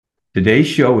Today's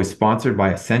show is sponsored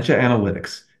by Essentia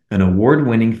Analytics, an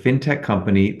award-winning fintech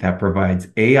company that provides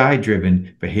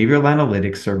AI-driven behavioral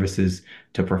analytics services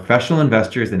to professional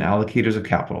investors and allocators of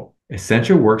capital.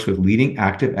 Essentia works with leading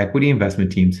active equity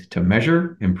investment teams to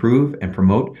measure, improve, and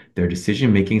promote their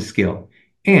decision-making skill,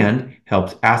 and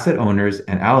helps asset owners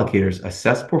and allocators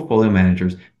assess portfolio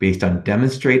managers based on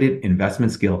demonstrated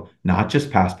investment skill, not just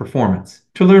past performance.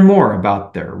 To learn more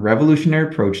about their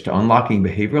revolutionary approach to unlocking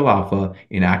behavioral alpha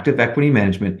in active equity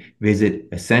management, visit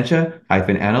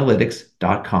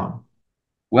essentia-analytics.com.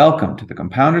 Welcome to the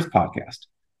Compounders Podcast.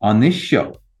 On this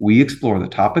show, we explore the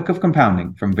topic of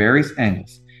compounding from various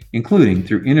angles, including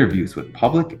through interviews with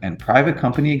public and private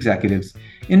company executives,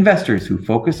 investors who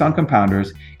focus on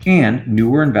compounders, and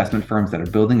newer investment firms that are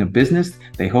building a business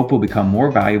they hope will become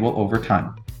more valuable over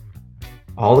time.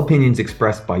 All opinions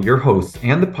expressed by your hosts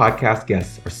and the podcast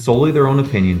guests are solely their own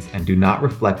opinions and do not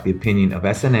reflect the opinion of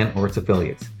SNN or its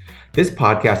affiliates. This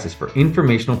podcast is for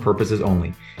informational purposes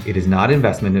only. It is not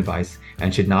investment advice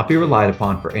and should not be relied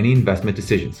upon for any investment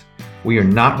decisions. We are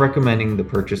not recommending the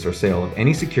purchase or sale of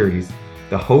any securities.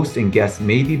 The host and guests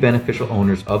may be beneficial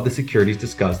owners of the securities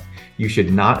discussed. You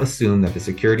should not assume that the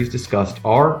securities discussed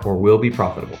are or will be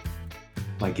profitable.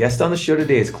 My guest on the show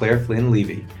today is Clare Flynn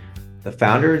Levy, the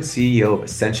founder and CEO of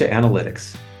Essentia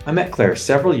Analytics. I met Clare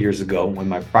several years ago when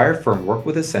my prior firm worked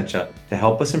with Essentia to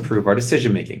help us improve our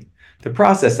decision-making. The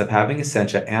process of having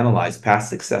Essentia analyze past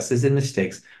successes and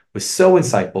mistakes was so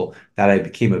insightful that I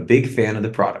became a big fan of the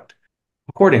product.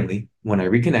 Accordingly, when I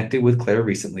reconnected with Clare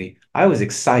recently, I was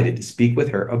excited to speak with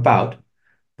her about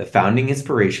the founding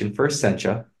inspiration for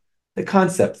Essentia, the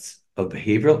concepts of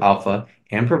behavioral alpha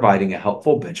and providing a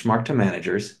helpful benchmark to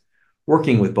managers,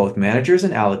 working with both managers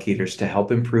and allocators to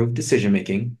help improve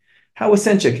decision-making, how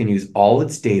Essentia can use all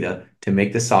its data to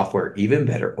make the software even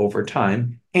better over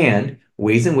time, and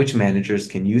ways in which managers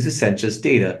can use Essentia's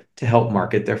data to help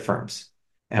market their firms.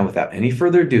 And without any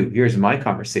further ado, here's my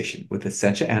conversation with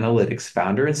Essentia Analytics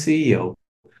founder and CEO,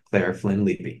 Clare Flynn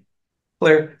Levy.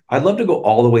 Clare, I'd love to go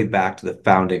all the way back to the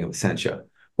founding of Essentia.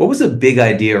 What was a big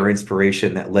idea or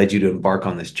inspiration that led you to embark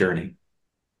on this journey?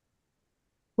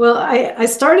 Well, I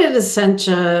started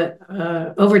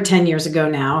Essentia over 10 years ago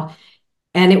now,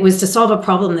 and it was to solve a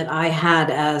problem that I had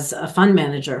as a fund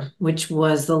manager, which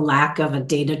was the lack of a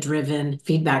data-driven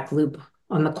feedback loop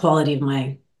on the quality of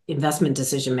my investment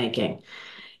decision making.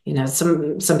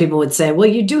 Some people would say, well,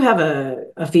 you do have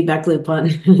a feedback loop on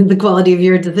the quality of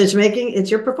your decision making. It's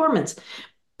your performance.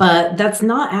 But that's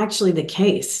not actually the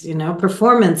case.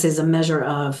 Performance is a measure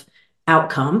of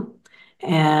outcome,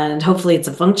 and hopefully it's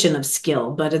a function of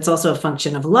skill, but it's also a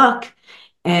function of luck.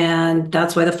 And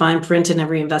that's why the fine print in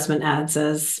every investment ad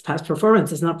says past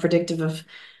performance is not predictive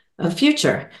of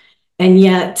future. And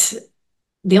yet,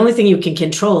 the only thing you can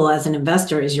control as an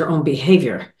investor is your own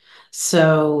behavior.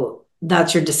 So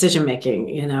that's your decision making,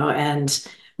 and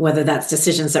whether that's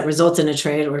decisions that result in a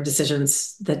trade or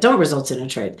decisions that don't result in a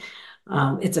trade.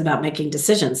 It's about making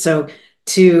decisions. So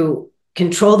to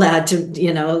control that, to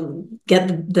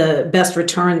get the best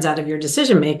returns out of your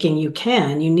decision making, you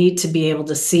need to be able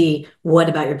to see what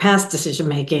about your past decision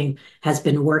making has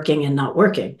been working and not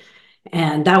working.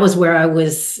 And that was where I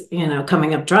was,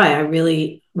 coming up dry.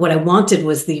 What I wanted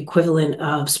was the equivalent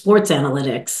of sports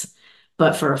analytics,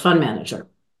 but for a fund manager,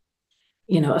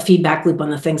 a feedback loop on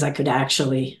the things I could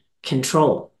actually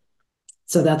control.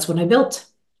 So that's what I built.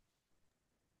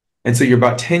 And so you're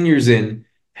about 10 years in.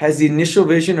 Has the initial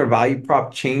vision or value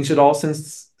prop changed at all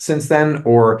since then?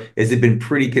 Or has it been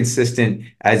pretty consistent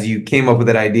as you came up with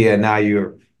that idea and now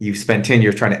you've spent 10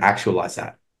 years trying to actualize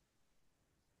that?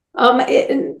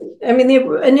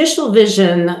 The initial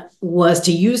vision was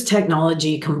to use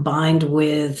technology combined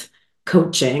with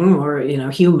coaching or,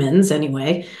 humans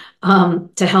anyway,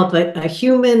 to help a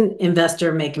human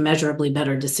investor make measurably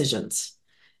better decisions.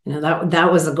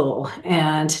 That was the goal.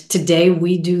 And today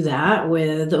we do that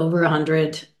with over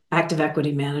 100 active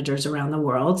equity managers around the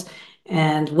world.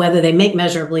 And whether they make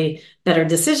measurably better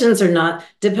decisions or not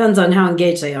depends on how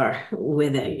engaged they are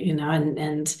with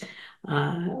it,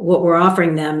 what we're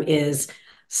offering them is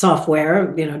software,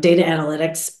 data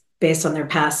analytics based on their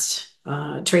past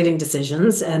trading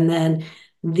decisions, and then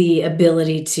the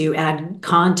ability to add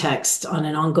context on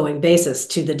an ongoing basis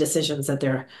to the decisions that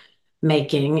they're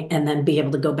making, and then be able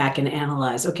to go back and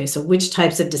analyze, okay, so which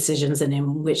types of decisions and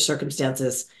in which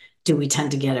circumstances do we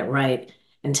tend to get it right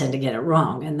and tend to get it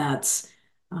wrong? And that's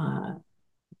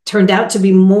turned out to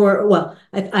be more, well,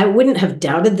 I wouldn't have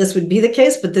doubted this would be the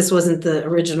case, but this wasn't the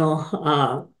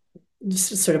original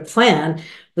sort of plan,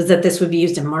 was that this would be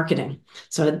used in marketing.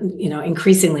 So,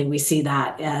 increasingly we see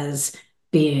that as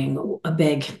being a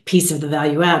big piece of the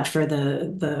value add for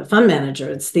the fund manager.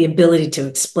 It's the ability to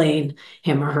explain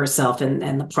him or herself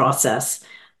and the process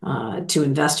to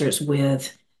investors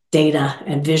with data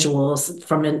and visuals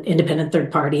from an independent third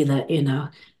party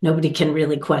that, nobody can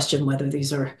really question whether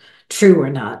these are true or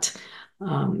not.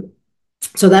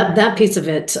 So that piece of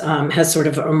it has sort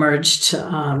of emerged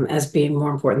as being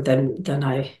more important than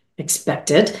I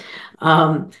expected.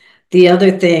 The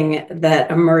other thing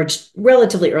that emerged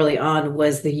relatively early on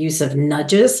was the use of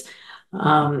nudges.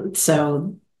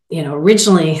 So,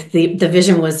 originally the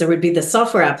vision was there would be the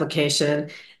software application,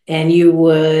 and you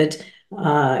would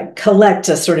collect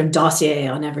a sort of dossier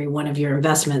on every one of your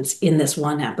investments in this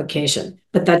one application.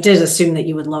 But that did assume that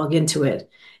you would log into it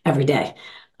every day.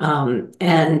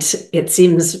 And it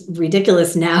seems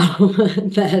ridiculous now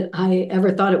that I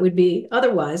ever thought it would be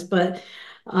otherwise, but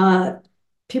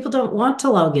people don't want to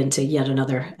log into yet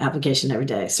another application every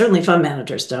day. Certainly fund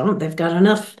managers don't. They've got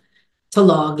enough to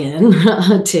log in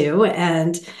to.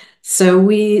 And so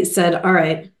we said, all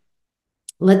right,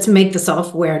 let's make the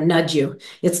software nudge you.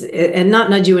 And not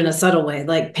nudge you in a subtle way,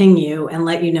 like ping you and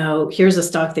let you know, here's a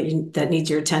stock that needs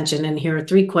your attention. And here are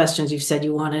 3 questions you said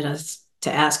you wanted us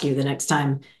to ask you the next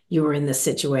time you were in this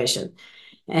situation.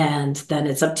 And then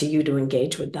it's up to you to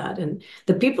engage with that. And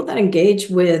the people that engage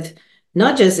with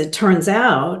nudges, it turns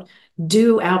out,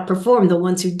 do outperform the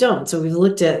ones who don't. So we've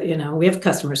looked at, we have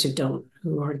customers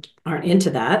who aren't into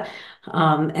that.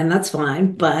 And that's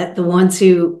fine. But the ones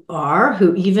who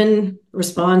even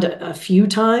respond a few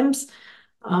times,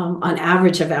 on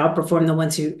average have outperformed the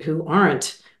ones who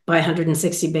aren't by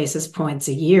 160 basis points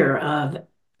a year of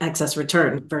excess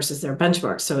return versus their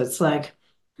benchmark. So it's like,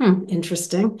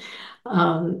 interesting.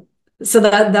 So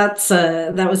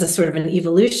that was a sort of an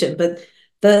evolution. But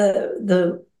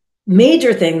the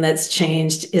major thing that's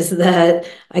changed is that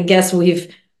I guess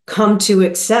we've come to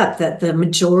accept that the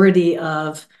majority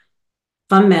of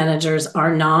fund managers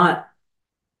are not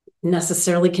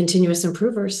necessarily continuous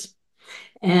improvers,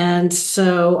 and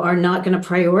so are not going to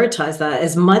prioritize that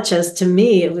as much as, to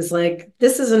me, it was like,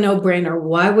 this is a no-brainer.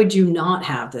 Why would you not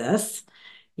have this?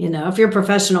 If you're a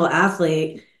professional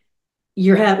athlete,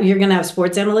 you're going to have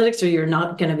sports analytics, or you're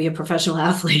not going to be a professional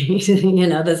athlete.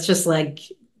 That's just like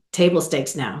table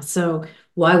stakes now. So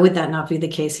why would that not be the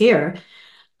case here?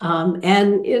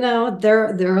 And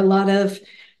there are a lot of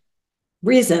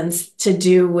reasons to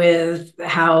do with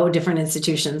how different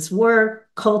institutions work,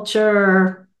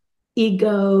 culture,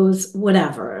 egos,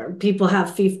 whatever. People have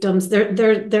fiefdoms.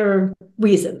 There are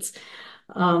reasons.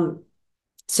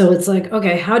 So it's like,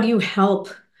 okay, how do you help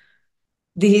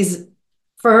these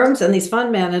firms and these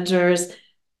fund managers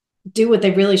do what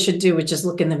they really should do, which is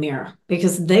look in the mirror,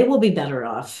 because they will be better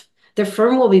off. Their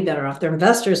firm will be better off. Their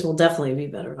investors will definitely be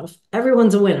better off.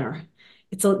 Everyone's a winner.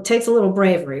 It takes a little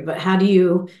bravery, but how do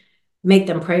you make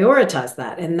them prioritize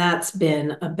that? And that's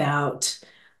been about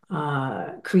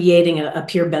creating a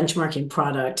peer benchmarking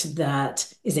product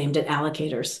that is aimed at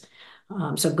allocators.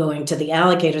 So going to the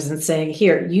allocators and saying,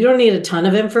 here, you don't need a ton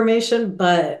of information,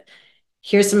 but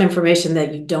here's some information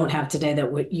that you don't have today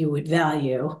that you would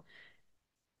value.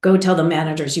 Go tell the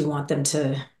managers you want them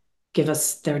to give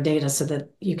us their data so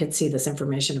that you can see this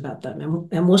information about them.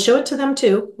 And we'll show it to them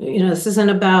too. This isn't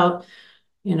about,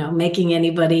 making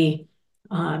anybody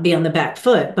be on the back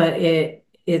foot, but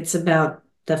it's about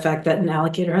the fact that an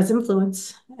allocator has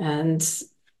influence. And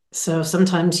so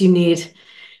sometimes you need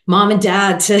mom and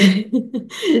dad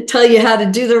to tell you how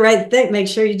to do the right thing, make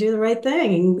sure you do the right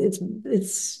thing.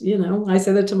 It's I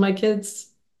say that to my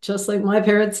kids, just like my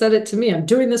parents said it to me. I'm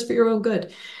doing this for your own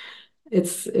good.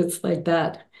 It's like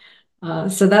that.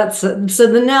 So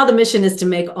now the mission is to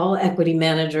make all equity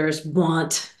managers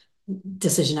want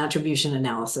decision attribution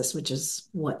analysis, which is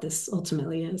what this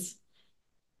ultimately is.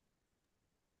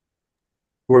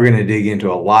 We're going to dig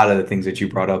into a lot of the things that you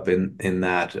brought up in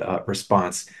that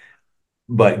response,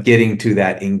 but getting to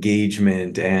that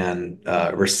engagement and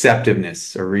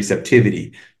receptiveness or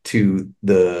receptivity to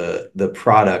the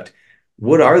product.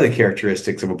 What are the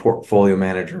characteristics of a portfolio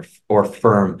manager or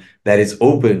firm that is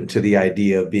open to the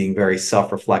idea of being very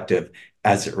self-reflective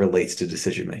as it relates to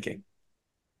decision making?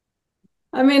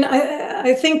 I mean,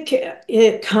 I think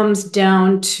it comes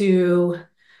down to,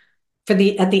 at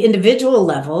the individual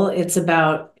level, it's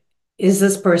about, is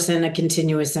this person a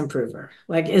continuous improver?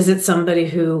 Like, is it somebody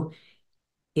who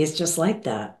is just like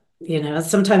that?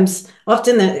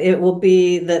 Often it will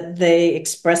be that they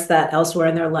express that elsewhere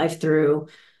in their life through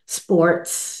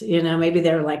sports. Maybe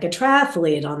they're like a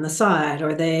triathlete on the side,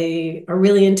 or they are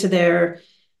really into their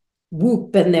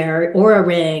Whoop and their Aura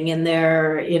Ring and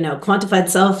their, quantified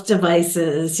self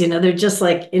devices. They're just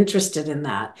like interested in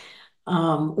that.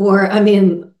 Or, I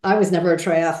mean, I was never a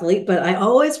triathlete, but I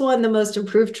always won the most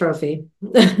improved trophy.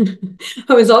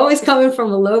 I was always coming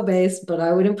from a low base, but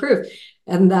I would improve.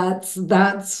 And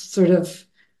that's sort of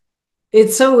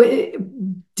it's so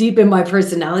deep in my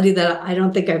personality that I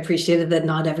don't think I appreciated that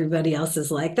not everybody else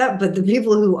is like that. But the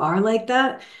people who are like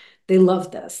that, they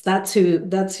love this. That's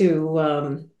who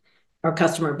our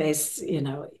customer base,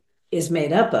 is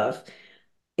made up of.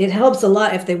 It helps a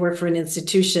lot if they work for an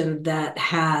institution that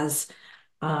has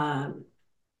um,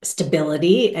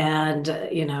 stability and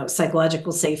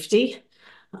psychological safety.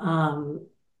 Um,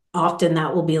 Often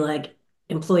that will be like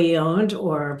employee owned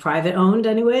or private owned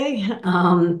anyway.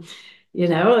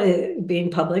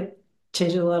 Being public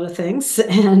changes a lot of things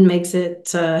and makes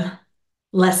it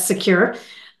less secure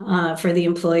for the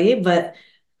employee. But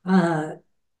uh,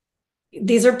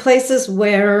 these are places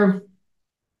where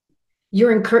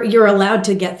you're allowed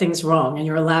to get things wrong and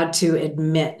you're allowed to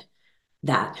admit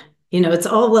that. It's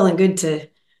all well and good to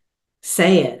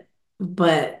say it,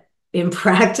 but in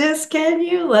practice, can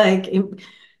you?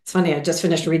 It's funny. I just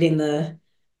finished reading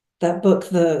that book,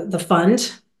 the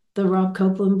Fund, the Rob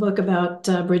Copeland book about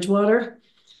Bridgewater.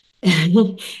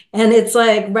 And it's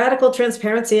like radical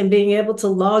transparency and being able to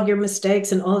log your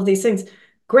mistakes and all of these things.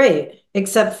 Great,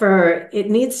 except for it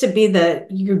needs to be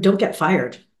that you don't get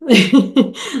fired.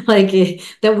 Like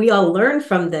that we all learn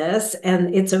from this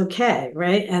and it's okay,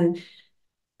 right? And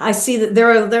I see that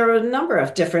there are a number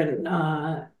of different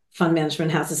fund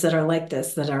management houses that are like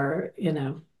this, that are,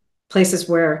 places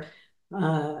where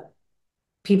uh,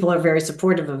 people are very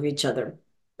supportive of each other.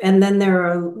 And then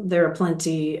there are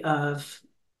plenty of,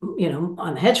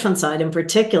 on the hedge fund side in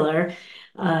particular,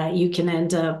 you can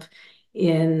end up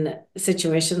in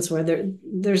situations where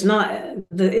there's not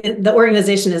the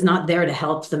organization is not there to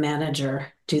help the manager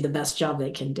do the best job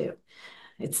they can do.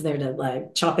 It's there to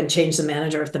like chop and change the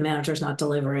manager if the manager's not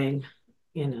delivering,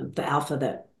 the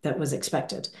alpha that was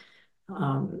expected.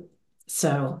 Um,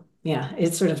 so yeah,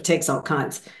 it sort of takes all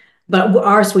kinds. But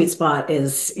our sweet spot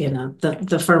is,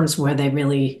 the firms where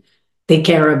they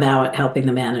care about helping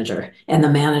the manager, and the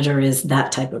manager is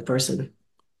that type of person.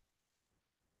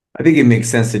 I think it makes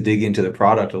sense to dig into the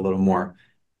product a little more.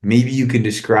 Maybe you can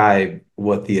describe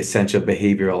what the Essentia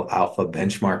Behavioral Alpha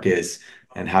benchmark is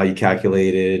and how you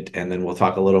calculate it, and then we'll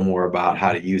talk a little more about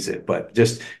how to use it. But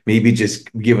just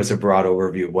give us a broad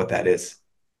overview of what that is.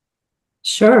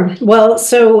 Sure. Well,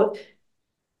 so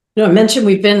I mentioned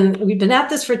we've been at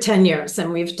this for 10 years,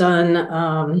 and we've done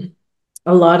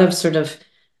a lot of sort of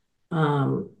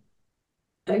um,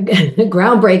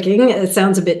 groundbreaking. It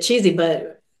sounds a bit cheesy,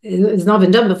 but it's not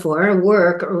been done before.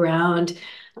 Work around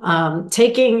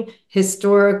taking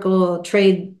historical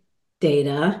trade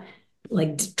data,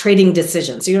 like trading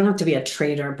decisions. You don't have to be a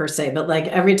trader per se, but like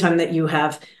every time that you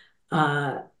have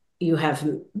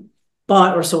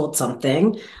bought or sold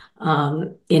something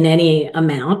in any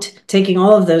amount, taking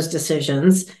all of those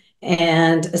decisions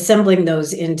and assembling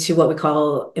those into what we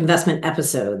call investment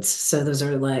episodes. So those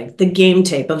are like the game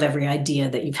tape of every idea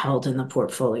that you've held in the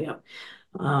portfolio.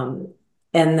 Um,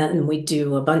 and then we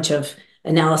do a bunch of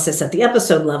analysis at the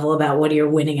episode level about what do your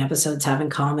winning episodes have in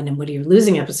common and what do your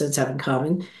losing episodes have in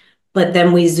common. But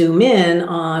then we zoom in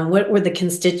on what were the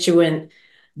constituent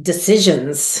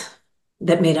decisions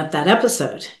that made up that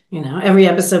episode. Every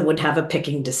episode would have a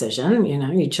picking decision.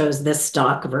 You chose this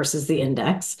stock versus the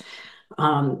index.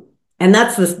 Um, and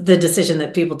that's the decision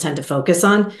that people tend to focus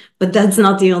on, but that's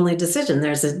not the only decision.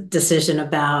 There's a decision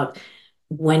about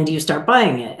when do you start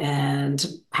buying it and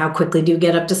how quickly do you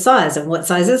get up to size and what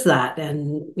size is that?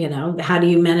 And, how do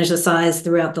you manage the size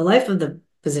throughout the life of the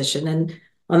position? And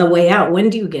on the way out, when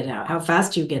do you get out? How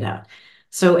fast do you get out?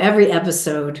 So every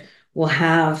episode will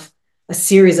have a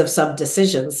series of sub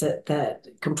decisions that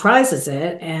comprises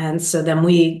it. And so then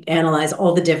we analyze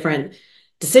all the different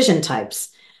decision types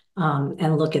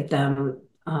and look at them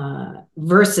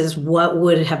versus what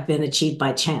would have been achieved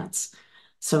by chance.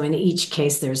 So in each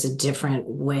case, there's a different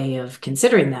way of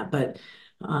considering that. But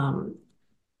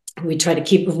we try to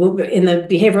keep in the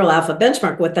behavioral alpha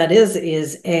benchmark. What that is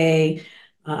a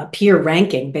peer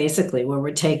ranking, basically, where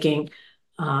we're taking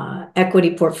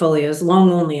equity portfolios,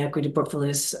 long only equity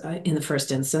portfolios in the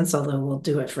first instance, although we'll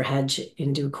do it for hedge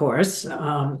in due course.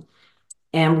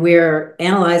 And we're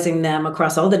analyzing them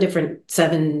across all the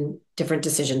seven different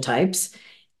decision types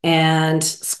and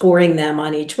scoring them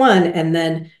on each one. And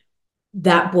then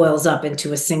that boils up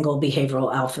into a single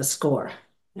behavioral alpha score.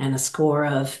 And a score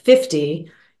of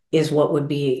 50 is what would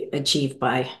be achieved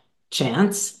by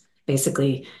chance.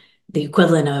 Basically, the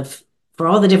equivalent of for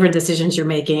all the different decisions you're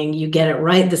making, you get it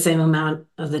right the same amount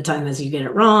of the time as you get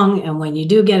it wrong. And when you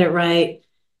do get it right,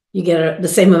 you get the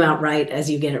same amount right as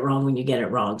you get it wrong when you get it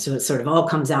wrong. So it sort of all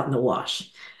comes out in the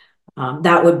wash.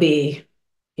 That would be,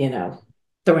 you know,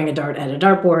 throwing a dart at a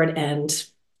dartboard and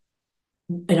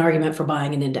an argument for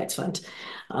buying an index fund,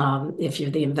 if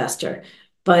you're the investor.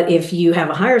 But if you have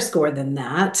a higher score than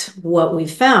that, what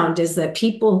we've found is that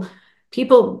people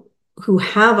who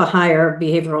have a higher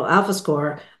behavioral alpha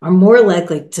score are more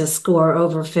likely to score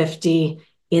over 50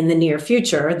 in the near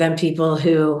future than people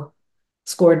who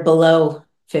scored below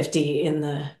 50 in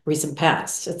the recent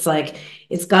past. It's like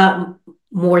it's got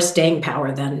more staying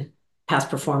power than past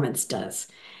performance does.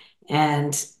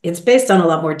 And it's based on a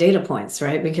lot more data points,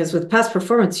 right? Because with past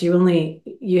performance,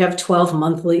 you have 12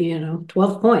 monthly,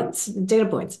 12 points, data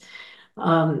points.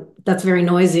 That's very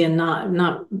noisy and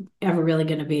not ever really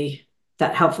going to be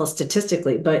that helpful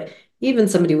statistically. But even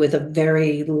somebody with a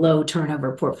very low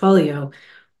turnover portfolio,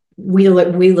 we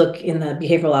look in the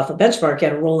behavioral alpha benchmark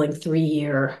at a rolling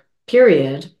 3-year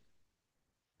period.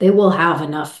 They will have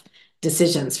enough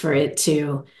decisions for it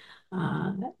to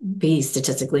be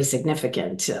statistically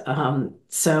significant.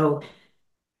 So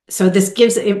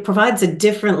it provides a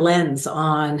different lens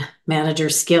on manager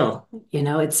skill.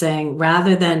 It's saying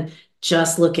rather than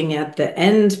just looking at the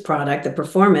end product, the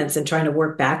performance, and trying to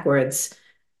work backwards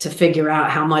to figure out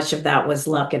how much of that was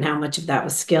luck and how much of that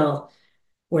was skill,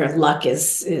 where luck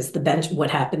is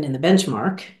what happened in the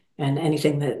benchmark, and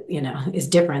anything that is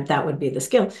different, that would be the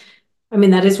skill. I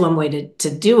mean, that is one way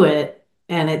to do it,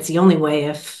 and it's the only way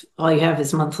if all you have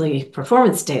is monthly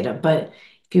performance data. But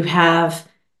if you have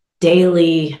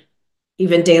daily,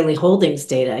 even daily holdings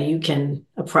data, you can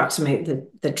approximate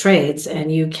the trades,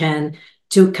 and you can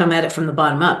come at it from the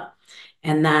bottom up,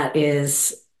 and that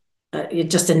is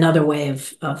just another way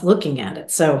of looking at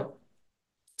it. So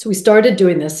we started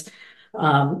doing this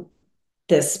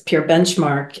peer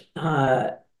benchmark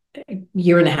a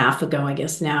year and a half ago, I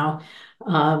guess now,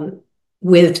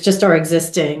 with just our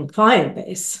existing client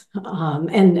base,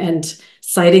 and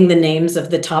citing the names of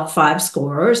the top 5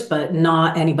 scorers, but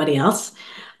not anybody else.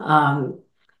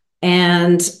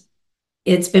 And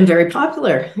it's been very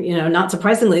popular. Not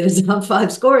surprisingly, the top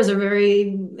 5 scorers are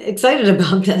very excited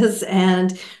about this.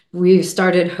 And we've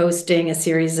started hosting a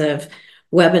series of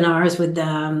webinars with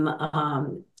them,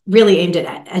 really aimed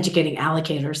at educating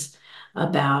allocators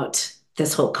about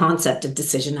this whole concept of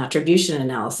decision attribution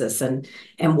analysis, and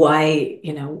why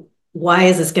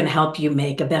is this going to help you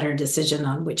make a better decision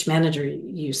on which manager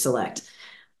you select.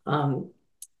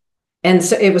 And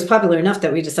so it was popular enough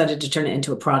that we decided to turn it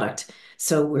into a product.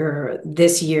 So we're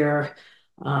this year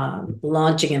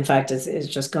launching, in fact, is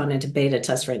just gone into beta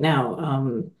test right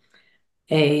now,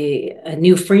 a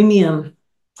new freemium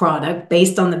product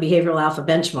based on the behavioral alpha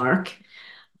benchmark.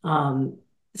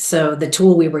 So the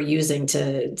tool we were using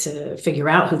to figure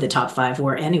out who the top 5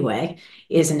 were anyway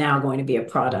is now going to be a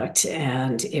product,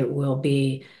 and it will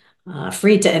be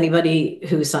free to anybody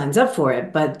who signs up for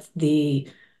it. But the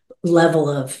level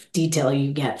of detail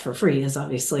you get for free is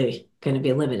obviously going to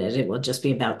be limited. It will just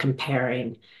be about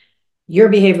comparing your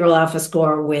behavioral alpha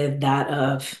score with that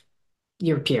of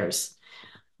your peers.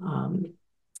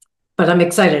 But I'm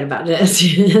excited about it, as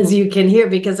you can hear,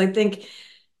 because I think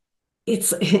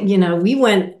it's, we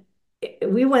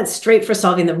went straight for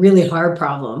solving the really hard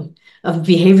problem of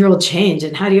behavioral change.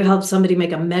 And how do you help somebody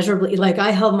make a measurably, like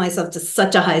I held myself to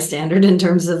such a high standard in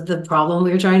terms of the problem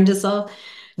we were trying to solve,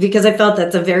 because I felt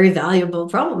that's a very valuable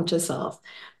problem to solve.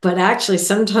 But actually,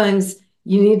 sometimes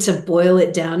you need to boil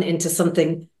it down into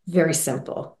something very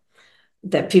simple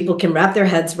that people can wrap their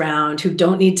heads around, who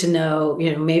don't need to know,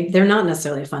 maybe they're not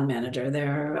necessarily a fund manager,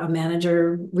 they're a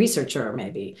manager researcher,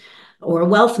 maybe, or a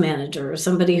wealth manager, or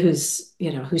somebody who's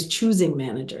choosing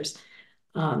managers.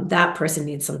 That person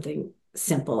needs something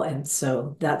simple. And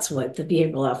so that's what the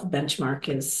behavioral alpha benchmark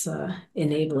is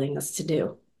enabling us to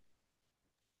do.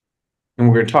 And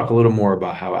we're going to talk a little more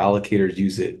about how allocators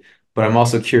use it. But I'm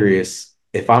also curious,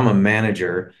 if I'm a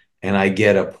manager and I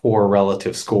get a poor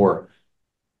relative score,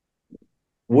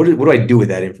 what do I do with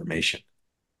that information?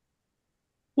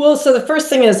 Well, so the first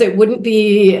thing is it wouldn't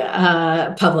be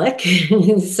public.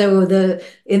 So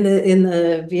in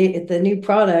the new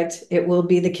product, it will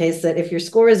be the case that if your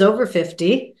score is over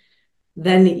 50,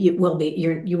 then you will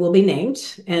be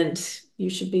named, and you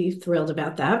should be thrilled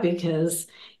about that, because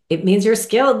it means you're a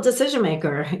skilled decision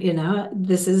maker.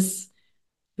 This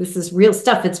is real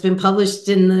stuff. It's been published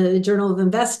in the Journal of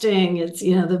Investing. It's,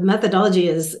 the methodology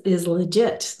is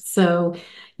legit. So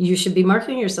you should be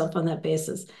marketing yourself on that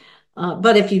basis.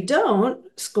 But if you don't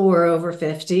score over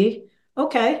 50,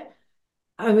 okay.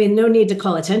 I mean, no need to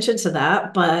call attention to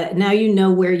that, but now you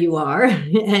know where you are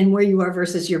and where you are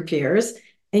versus your peers.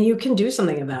 and you can do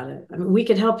something about it. I mean, we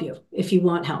could help you if you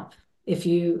want help. If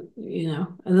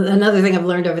another thing I've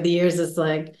learned over the years is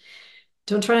like,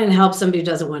 don't try and help somebody who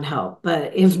doesn't want help.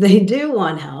 But if they do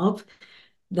want help,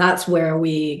 that's where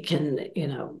we can,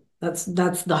 that's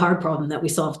the hard problem that we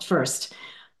solved first.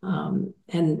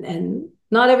 And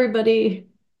not everybody,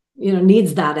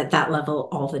 needs that at that level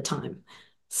all the time.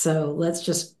 So let's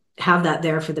just have that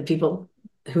there for the people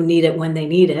who need it when they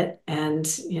need it. And,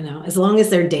 as long as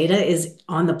their data is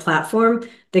on the platform,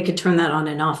 they could turn that on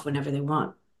and off whenever they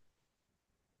want.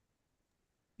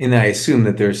 And I assume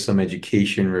that there's some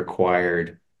education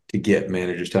required to get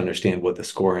managers to understand what the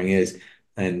scoring is.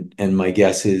 And my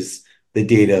guess is the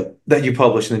data that you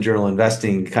publish in the Journal of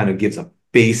Investing kind of gives a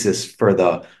basis for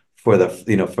the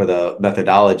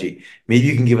methodology. Maybe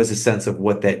you can give us a sense of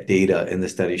what that data in the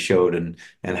study showed and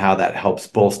how that helps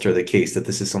bolster the case that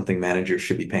this is something managers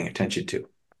should be paying attention to.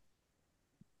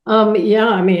 Yeah,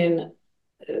 I mean,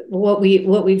 what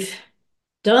we've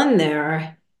done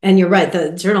there, and you're right,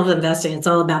 the Journal of Investing, it's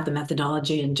all about the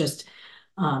methodology and just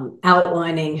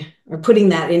outlining or putting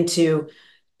that into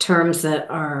terms that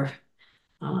are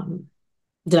um,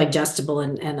 digestible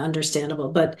and understandable.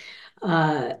 But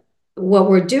what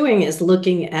we're doing is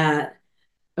looking at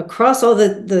across all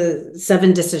the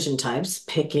 7 decision types,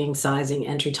 picking, sizing,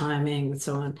 entry timing, and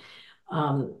so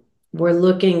on. We're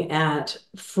looking at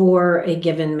for a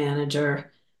given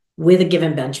manager with a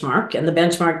given benchmark, and the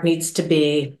benchmark needs to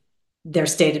be their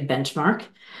stated benchmark.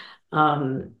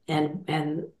 And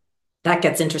that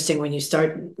gets interesting when you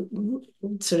start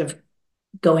sort of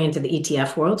going into the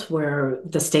ETF world, where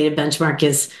the stated benchmark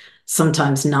is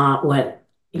sometimes not what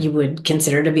you would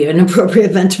consider to be an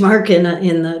appropriate benchmark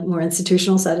in the more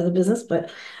institutional side of the business.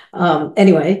 But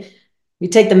anyway, you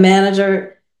take the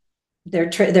manager,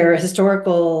 their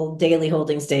historical daily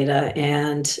holdings data,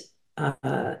 and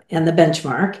the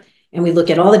benchmark, and we look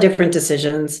at all the different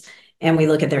decisions, and we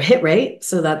look at their hit rate.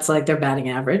 So that's like their batting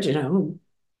average.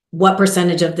 What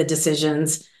percentage of the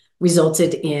decisions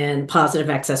resulted in positive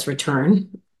excess return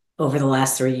over the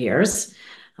last 3 years.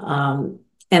 And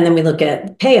then we look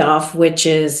at payoff, which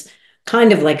is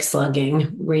kind of like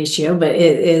slugging ratio, but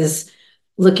it is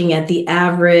looking at the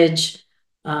average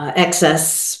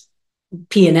excess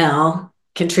P&L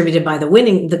contributed by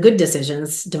the good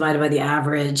decisions divided by the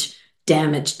average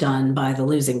damage done by the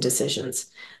losing decisions.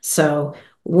 So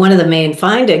one of the main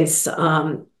findings,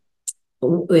 and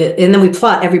then we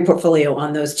plot every portfolio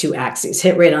on those 2 axes,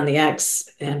 hit rate on the X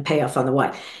and payoff on the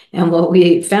Y. And what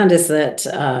we found is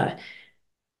that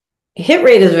hit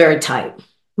rate is very tight.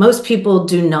 Most people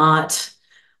do not,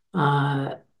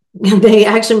 most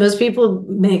people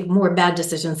make more bad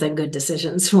decisions than good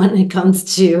decisions when it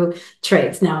comes to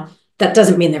trades. Now, that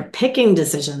doesn't mean their picking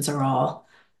decisions are all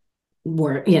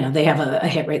they have a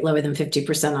hit rate lower than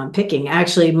 50% on picking.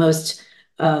 Actually, most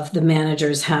of the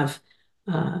managers have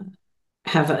a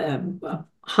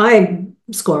high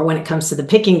score when it comes to the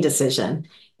picking decision.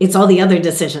 It's all the other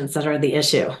decisions that are the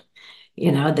issue.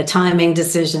 The timing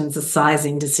decisions, the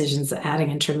sizing decisions, the adding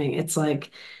and trimming. It's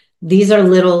like these are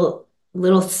little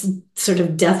sort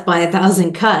of death by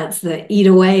 1,000 cuts that eat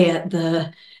away at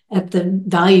the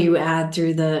value you add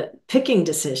through the picking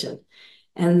decision.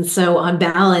 And so on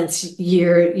balance,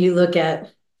 you look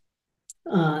at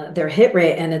their hit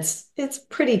rate, and it's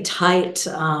pretty tight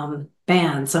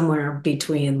band, somewhere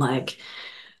between like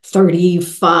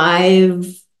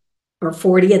 35 or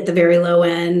 40 at the very low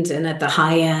end, and at the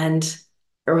high end,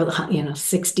 or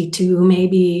 62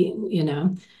 maybe.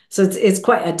 So it's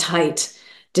quite a tight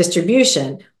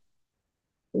distribution.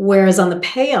 Whereas on the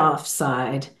payoff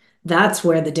side, that's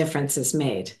where the difference is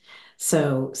made.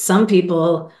 So some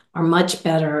people are much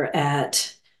better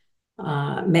at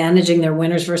managing their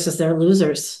winners versus their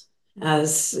losers,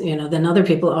 as than other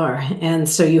people are. And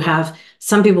so you have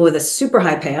some people with a super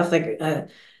high payoff, like a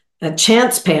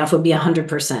chance payoff would be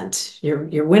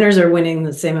 100%. Your winners are winning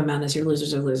the same amount as your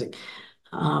losers are losing.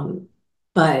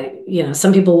 But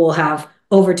some people will have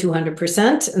over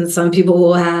 200%, and some people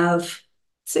will have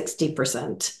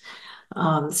 60%.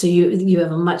 So you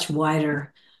have a much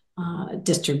wider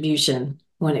distribution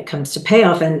when it comes to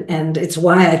payoff, and it's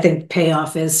why I think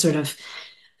payoff is sort of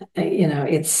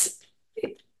it's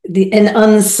an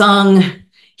unsung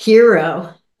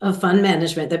hero of fund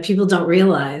management that people don't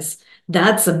realize.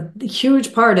 That's a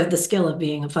huge part of the skill of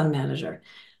being a fund manager.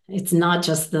 It's not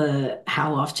just the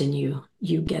how often you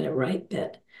get it right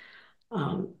bit.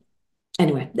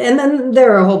 Anyway, and then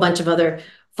there are a whole bunch of other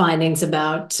findings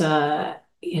about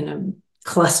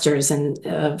clusters and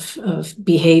of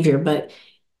behavior, but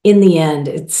in the end,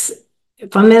 it's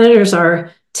fund managers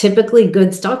are typically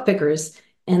good stock pickers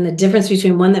And the difference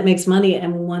between one that makes money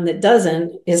and one that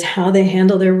doesn't is how they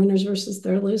handle their winners versus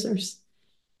their losers.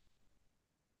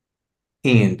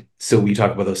 And so we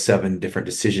talk about those seven different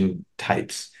decision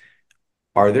types.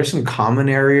 Are there some common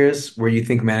areas where you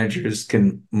think managers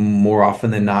can more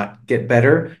often than not get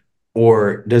better?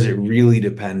 Or does it really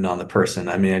depend on the person?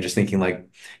 I mean, I'm just thinking like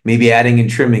maybe adding and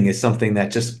trimming is something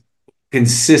that just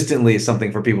consistently is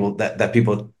something for people that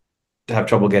people have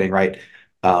trouble getting right,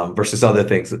 versus other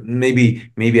things.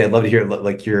 Maybe I'd love to hear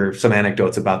like your some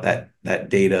anecdotes about that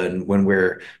data and when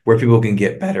where people can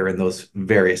get better in those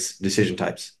various decision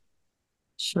types.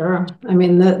 Sure. I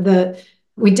mean, the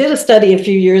we did a study a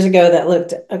few years ago that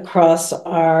looked across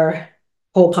our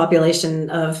whole population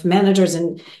of managers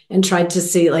and tried to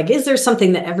see like, is there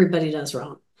something that everybody does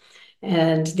wrong?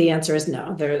 And the answer is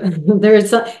no.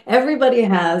 There's everybody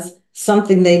has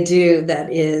something they do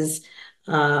that is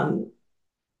um,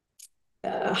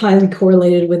 highly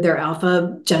correlated with their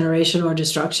alpha generation or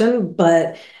destruction,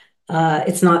 but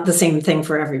it's not the same thing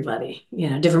for everybody. You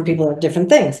know, different people have different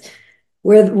things.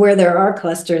 Where there are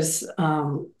clusters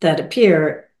that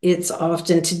appear, it's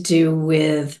often to do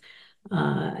with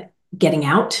uh, getting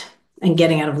out and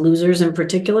getting out of losers in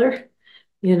particular,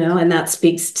 you know, and that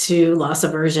speaks to loss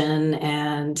aversion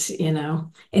and, you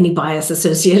know, any bias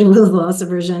associated with loss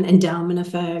aversion, endowment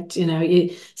effect. You know,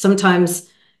 sometimes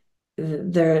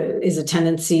there is a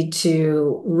tendency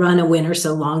to run a winner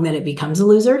so long that it becomes a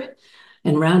loser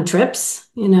and round trips,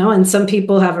 you know, and some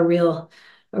people have a real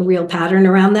pattern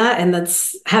around that. And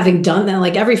that's having done that,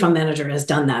 like every fund manager has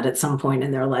done that at some point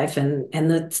in their life. And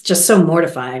that's just so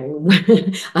mortifying.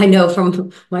 I know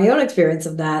from my own experience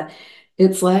of that,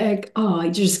 it's like, oh,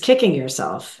 you're just kicking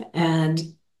yourself.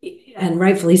 And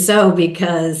rightfully so,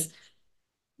 because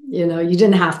you know, you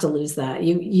didn't have to lose that.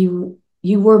 You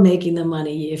were making the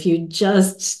money. If you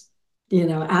just, you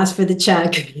know, asked for the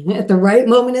check at the right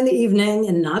moment in the evening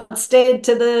and not stayed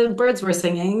to the birds were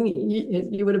singing,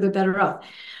 you would have been better off.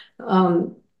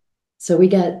 Um, so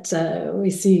we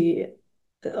see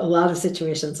a lot of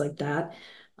situations like that.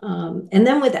 And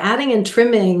then with adding and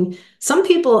trimming, some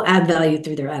people add value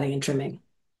through their adding and trimming,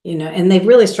 you know, and they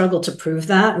really struggle to prove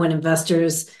that when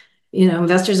investors, you know,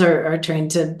 investors are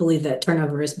trained to believe that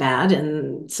turnover is bad.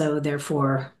 And so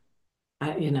therefore,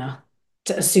 you know,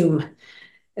 to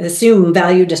assume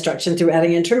value destruction through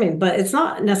adding and trimming, but it's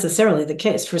not necessarily the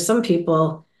case. For some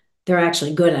people, they're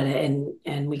actually good at it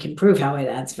and we can prove how it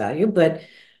adds value. But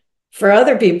for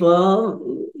other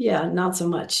people, yeah, not so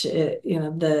much. You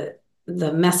know,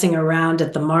 the messing around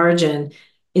at the margin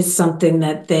is something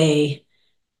that they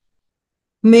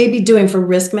may be doing for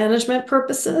risk management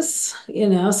purposes. You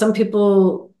know, some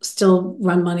people still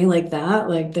run money like that,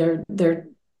 like they're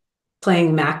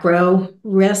playing macro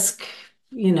risk,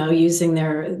 you know, using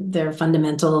their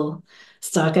fundamental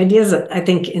stock ideas. I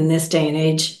think in this day and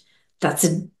age, that's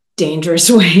a dangerous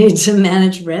way to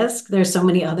manage risk. There's so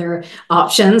many other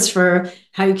options for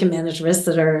how you can manage risk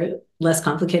that are less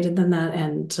complicated than that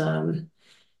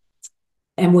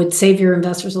and would save your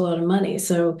investors a lot of money.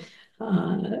 So,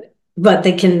 but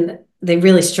they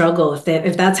really struggle if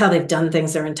that's how they've done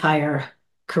things their entire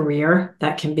career.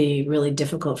 That can be really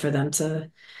difficult for them to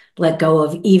let go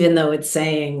of, even though it's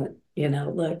saying, you know,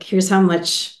 look, here's how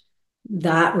much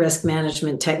that risk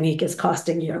management technique is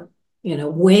costing you. You know,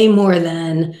 way more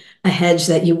than a hedge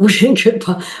that you could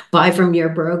buy from your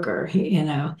broker. You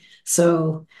know,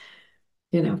 so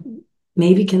you know,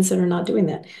 maybe consider not doing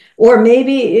that. Or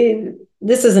maybe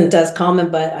this isn't as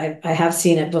common, but I have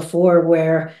seen it before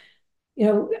where, you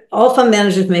know, all fund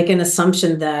managers make an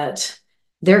assumption that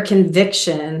their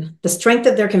conviction, the strength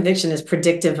of their conviction is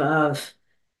predictive of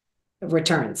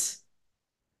returns.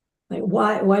 Like,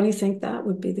 why do you think that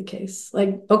would be the case?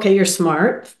 Like, okay, you're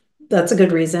smart. That's a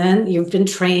good reason. You've been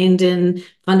trained in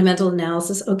fundamental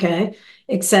analysis. Okay.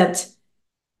 Except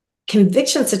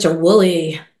conviction is such a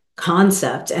woolly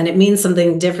concept and it means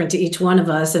something different to each one of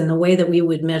us, and the way that we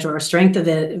would measure our strength of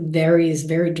it varies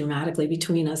very dramatically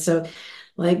between us. So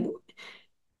like,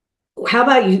 how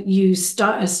about you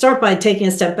start by taking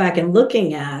a step back and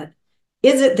looking at,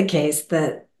 is it the case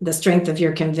that the strength of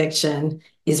your conviction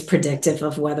is predictive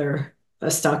of whether a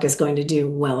stock is going to do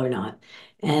well or not,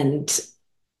 and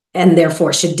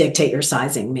therefore should dictate your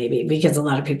sizing, maybe, because a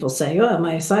lot of people say, oh,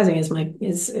 my sizing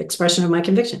is expression of my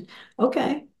conviction.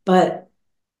 Okay, but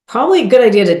probably a good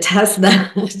idea to test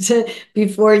that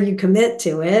before you commit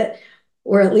to it,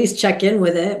 or at least check in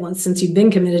with it once, since you've been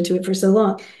committed to it for so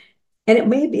long. And it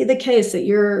may be the case that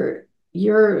your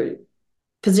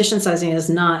position sizing is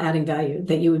not adding value,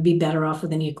 that you would be better off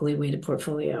with an equally weighted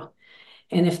portfolio.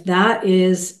 And if that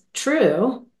is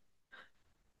true,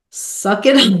 suck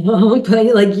it up.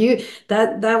 Like you,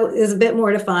 that is a bit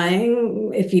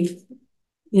mortifying if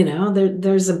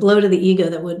there's a blow to the ego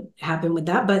that would happen with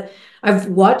that. But I've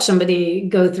watched somebody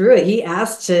go through it. He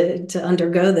asked to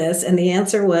undergo this, and the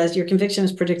answer was your conviction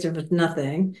is predictive of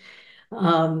nothing.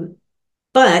 Um,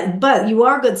 but you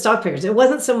are good stock pickers. It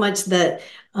wasn't so much that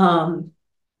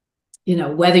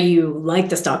whether you like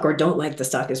the stock or don't like the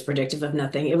stock is predictive of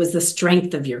nothing. It was the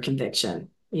strength of your conviction.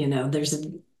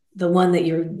 The one that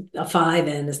you're a 5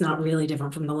 in is not really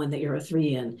different from the one that you're a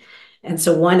 3 in. And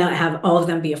so why not have all of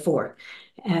them be a 4?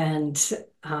 And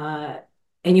uh,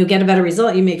 and you get a better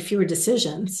result. You make fewer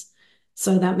decisions.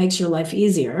 So that makes your life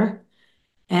easier.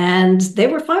 And they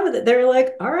were fine with it. They were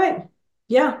like, all right,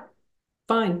 yeah,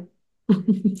 fine.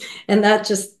 And that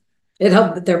just it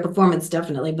helped their performance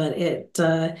definitely, but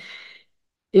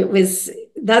it was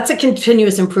that's a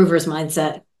continuous improver's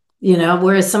mindset,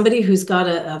 whereas somebody who's got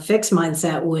a fixed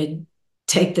mindset would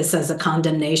take this as a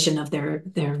condemnation of their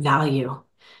value,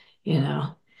 you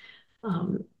know,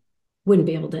 um, wouldn't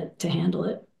be able to handle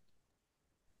it.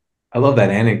 I love that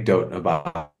anecdote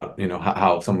about,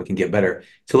 how someone can get better.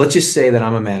 So let's just say that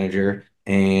I'm a manager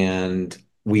and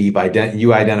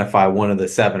you identify one of the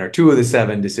seven or two of the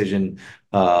seven decision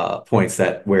points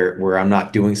that where I'm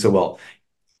not doing so well.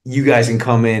 You guys can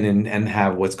come in and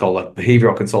have what's called like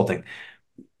behavioral consulting.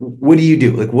 What do you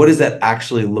do? Like, what does that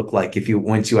actually look like if you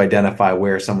once you identify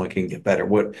where someone can get better?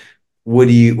 What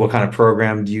kind of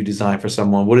program do you design for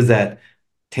someone? What does that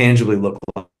tangibly look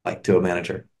like to a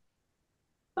manager?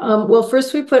 Well,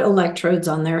 first we put electrodes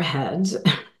on their heads.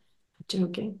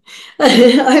 Joking.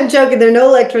 I'm joking. There are no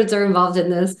electrodes are involved in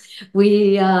this.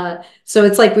 So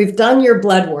it's like we've done your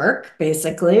blood work,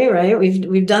 basically, right?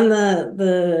 We've done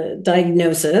the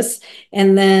diagnosis,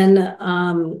 and then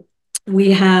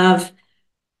we have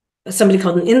somebody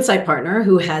called an insight partner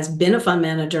who has been a fund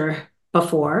manager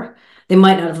before. They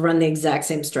might not have run the exact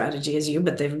same strategy as you,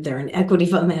 but they're an equity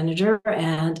fund manager,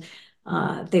 and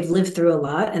they've lived through a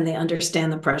lot, and they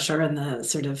understand the pressure and the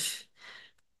sort of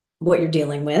what you're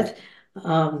dealing with.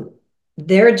 Um,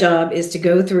 their job is to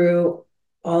go through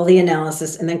all the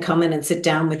analysis and then come in and sit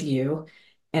down with you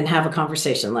and have a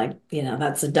conversation. Like,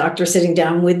 that's the doctor sitting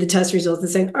down with the test results and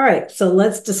saying, all right, so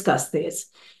let's discuss these.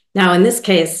 Now, in this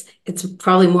case, it's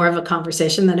probably more of a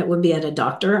conversation than it would be at a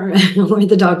doctor, where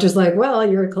the doctor's like, well,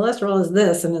 your cholesterol is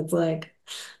this. And it's like,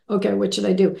 okay, what should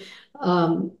I do?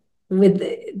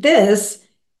 With this,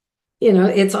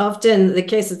 it's often the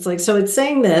case. It's like, so it's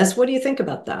saying this. What do you think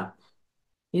about that?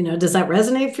 Does that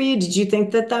resonate for you? Did you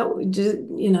think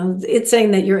it's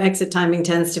saying that your exit timing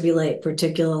tends to be late,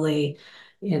 particularly,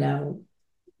 you know,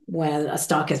 when a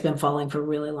stock has been falling for a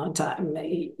really long time.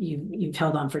 You've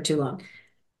held on for too long.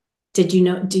 Did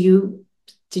you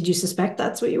suspect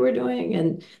that's what you were doing?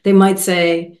 And they might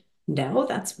say, no,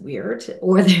 that's weird.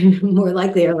 Or they're more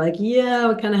likely are like, yeah,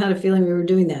 I kind of had a feeling we were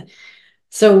doing that.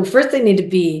 So first they need to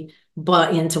be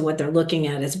bought into what they're looking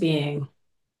at as being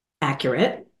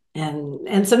accurate.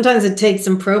 And sometimes it takes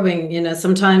some probing.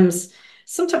 Sometimes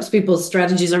people's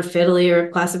strategies are fiddly, or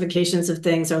classifications of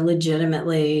things are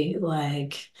legitimately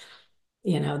like,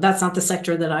 that's not the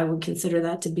sector that I would consider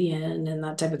that to be in, and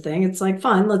that type of thing. It's like,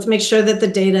 fine, let's make sure that the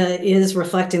data is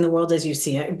reflecting the world as you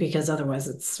see it, because otherwise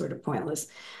it's sort of pointless.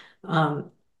 But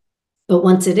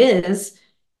once it is,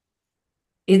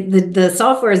 the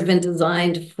software has been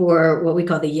designed for what we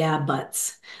call the yeah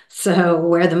buts. So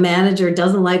where the manager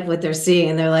doesn't like what they're seeing,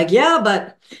 and they're like, yeah,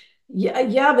 but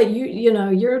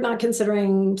you're not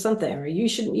considering something, or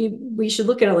we should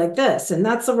look at it like this, and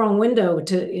that's the wrong window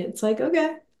to. It's like,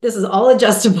 okay, this is all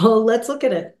adjustable. Let's look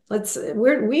at it.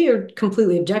 We are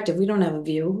completely objective. We don't have a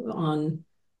view on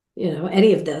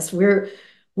any of this.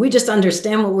 We just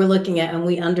understand what we're looking at, and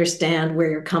we understand where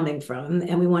you're coming from,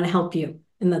 and we want to help you,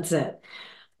 and that's it.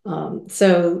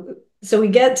 So we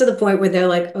get to the point where they're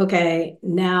like, okay,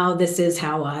 now this is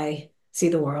how I see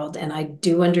the world, and I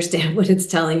do understand what it's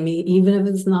telling me, even if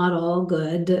it's not all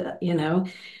good.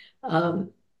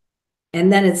 Um,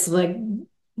 and then it's like,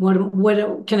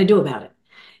 what can I do about it?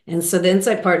 And so the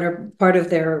insight partner, part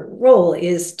of their role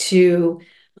is to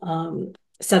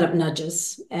set up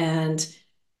nudges, and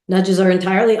nudges are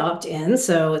entirely opt-in.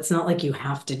 So it's not like you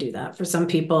have to do that. For some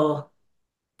people,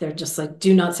 they're just like,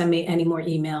 do not send me any more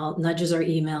email. Nudges are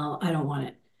email. I don't want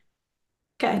it.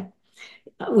 Okay.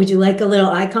 Would you like a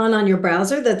little icon on your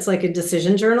browser that's like a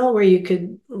decision journal where you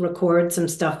could record some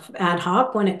stuff ad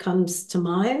hoc when it comes to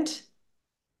mind?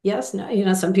 Yes,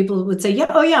 no, some people would say, yeah,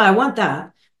 oh yeah, I want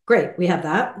that. Great, we have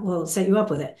that. We'll set you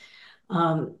up with it.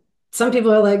 Some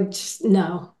people are like,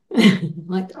 no.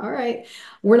 Like, all right,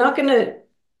 we're not going to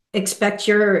expect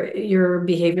your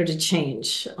behavior to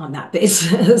change on that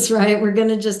basis, right? We're going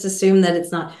to just assume that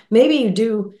it's not. Maybe you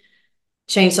do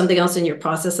change something else in your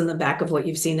process in the back of what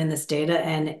you've seen in this data,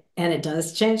 and it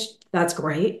does change. That's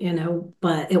great,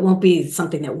 but it won't be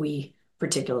something that we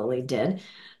particularly did,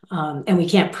 and we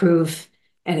can't prove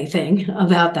anything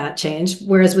about that change.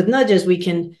 Whereas with nudges, we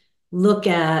can look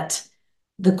at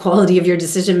the quality of your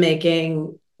decision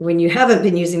making when you haven't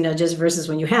been using nudges versus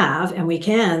when you have, and we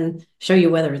can show you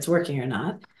whether it's working or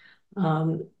not.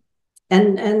 Um,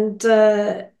 and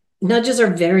nudges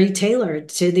are very tailored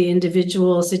to the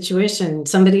individual situation.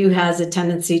 Somebody who has a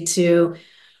tendency to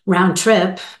round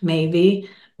trip, maybe,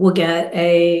 will get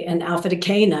an alpha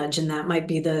decay nudge, and that might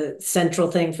be the central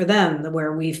thing for them,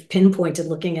 where we've pinpointed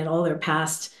looking at all their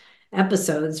past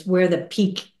episodes where the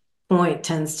peak point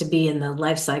tends to be in the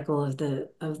life cycle of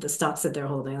the stocks that they're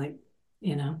holding. Like,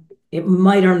 it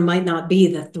might or might not be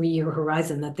the 3-year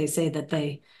horizon that they say that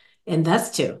they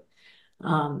invest to.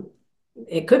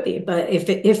 It could be, but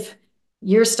if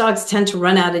your stocks tend to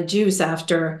run out of juice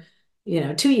after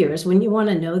 2 years, wouldn't you want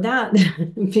to know that?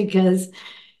 Because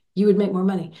you would make more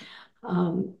money.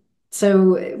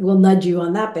 So we'll nudge you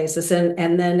on that basis,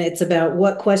 and then it's about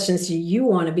what questions do you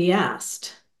want to be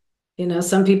asked.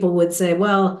 Some people would say,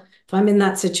 well, if I'm in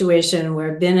that situation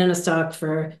where I've been in a stock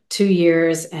for 2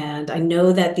 years and I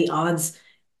know that the odds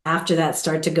after that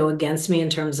start to go against me in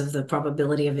terms of the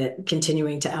probability of it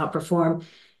continuing to outperform,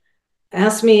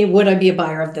 ask me, would I be a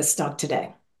buyer of this stock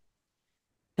today?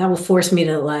 That will force me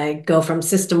to go from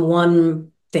system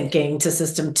one thinking to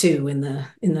system two in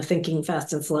the thinking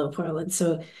fast and slow parlance.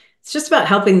 So it's just about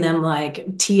helping them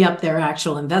tee up their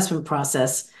actual investment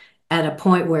process at a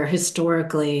point where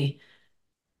historically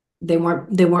they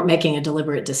weren't making a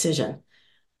deliberate decision.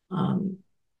 And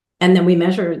then we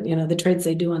measure, the trades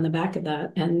they do on the back of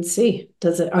that and see,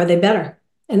 are they better?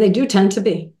 And they do tend to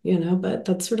be, but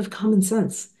that's sort of common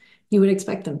sense. You would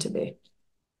expect them to be.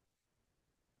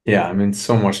 Yeah, I mean,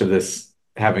 so much of this,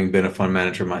 having been a fund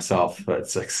manager myself,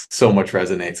 it's like so much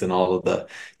resonates and all of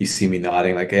you see me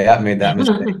nodding like, yeah, I made that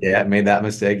mistake. Yeah, I made that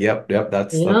mistake. Yep,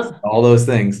 that's Yeah. all those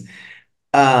things.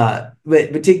 But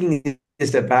taking a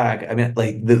step back, I mean,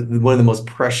 like one of the most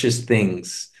precious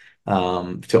things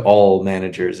to all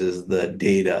managers is the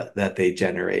data that they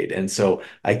generate. And so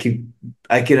I can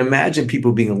imagine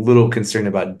people being a little concerned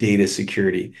about data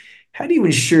security. How do you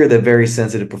ensure that very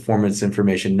sensitive performance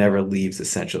information never leaves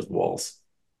Essential's walls?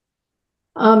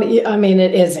 I mean,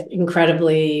 it is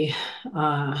incredibly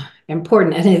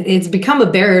important, and it's become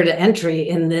a barrier to entry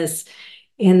in this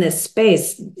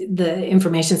space. The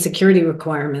information security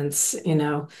requirements,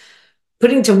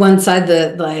 putting to one side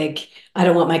I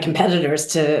don't want my competitors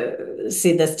to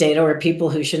see this data, or people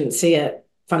who shouldn't see it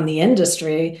from the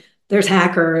industry. There's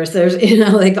hackers, there's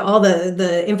all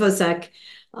the infosec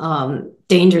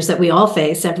dangers that we all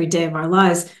face every day of our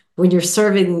lives. When you're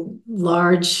serving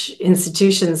large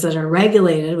institutions that are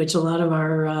regulated, which a lot of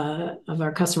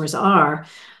our customers are,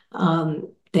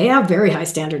 they have very high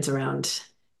standards around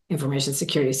information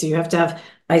security. So you have to have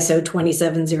ISO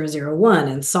 27001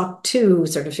 and SOC 2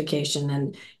 certification,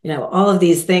 and all of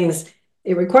these things.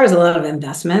 It requires a lot of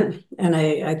investment, and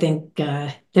I think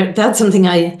that's something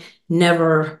I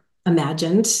never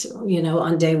imagined,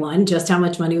 on day one, just how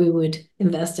much money we would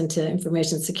invest into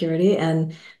information security,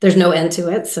 and there's no end to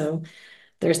it. So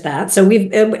there's that. So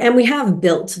we have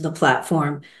built the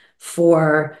platform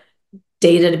for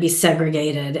data to be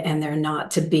segregated, and there not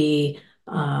to be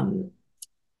a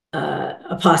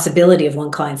possibility of one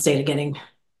client's data getting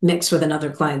mixed with another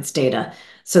client's data.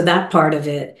 So that part of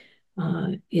it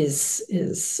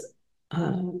is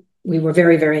we were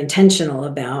very, very intentional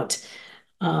about.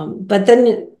 But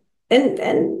then,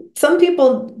 and some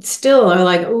people still are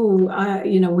like, oh,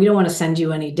 we don't want to send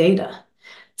you any data.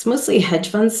 It's mostly hedge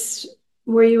funds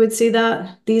where you would see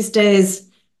that these days.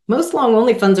 Most long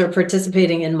only funds are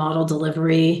participating in model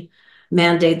delivery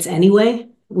mandates anyway,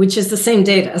 which is the same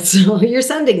data. So you're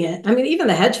sending it. I mean, even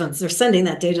the hedge funds, they're sending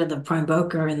that data to the prime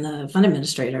broker and the fund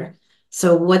administrator.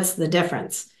 So what's the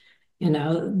difference?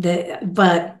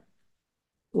 But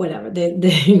whatever,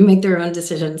 they make their own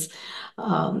decisions.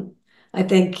 I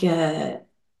think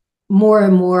more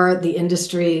and more the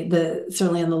industry,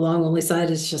 certainly on the long only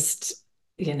side, is just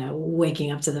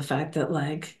waking up to the fact that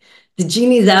the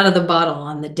genie's out of the bottle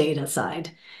on the data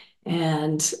side,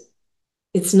 and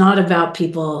it's not about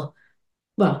people.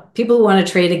 Well, people who want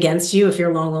to trade against you, if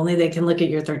you're long only, they can look at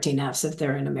your 13Fs if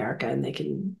they're in America, and they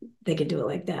can do it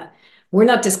like that. We're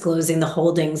not disclosing the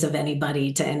holdings of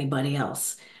anybody to anybody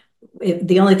else.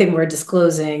 The only thing we're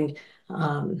disclosing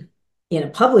in a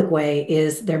public way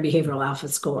is their behavioral alpha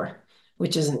score,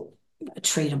 which isn't a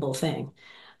tradable thing.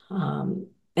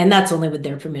 And that's only with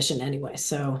their permission anyway.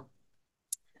 So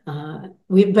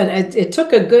but it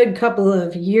took a good couple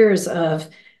of years of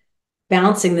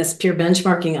bouncing this peer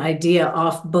benchmarking idea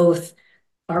off both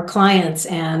our clients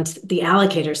and the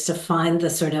allocators to find the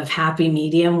sort of happy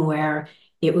medium where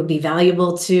it would be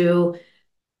valuable to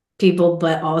people,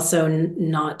 but also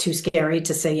not too scary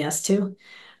to say yes to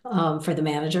for the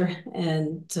manager.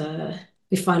 And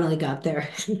we finally got there.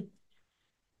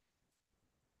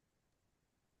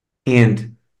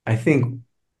 And I think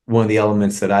one of the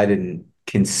elements that I didn't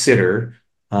consider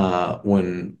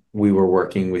when we were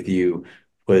working with you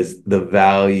was the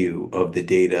value of the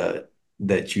data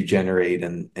that you generate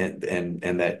and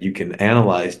that you can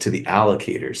analyze to the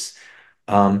allocators.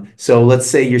 So let's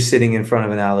say you're sitting in front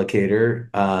of an allocator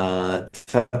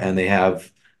and they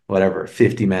have whatever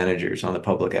 50 managers on the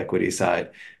public equity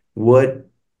side. What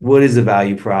what is the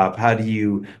value prop? What are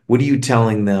you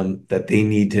telling them that they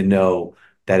need to know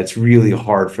that it's really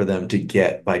hard for them to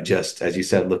get by just, as you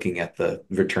said, looking at the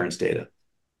returns data?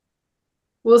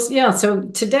 Well, yeah. So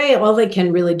today, all they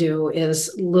can really do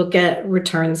is look at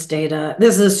returns data.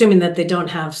 This is assuming that they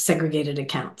don't have segregated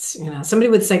accounts.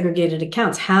 Somebody with segregated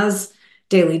accounts has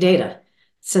daily data,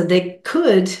 so they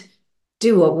could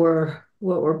do what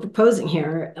we're proposing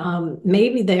here.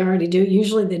 Maybe they already do.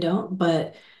 Usually they don't,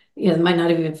 but they might not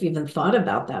have even thought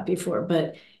about that before.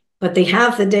 But they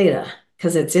have the data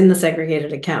because it's in the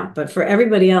segregated account. But for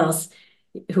everybody else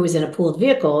who is in a pooled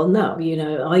vehicle, no,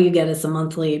 all you get is a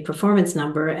monthly performance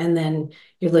number, and then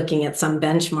you're looking at some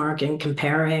benchmark and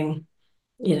comparing,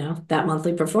 that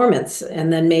monthly performance,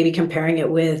 and then maybe comparing it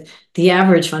with the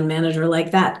average fund manager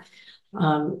like that.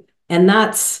 And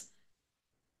that's,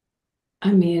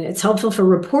 I mean, it's helpful for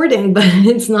reporting, but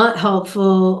it's not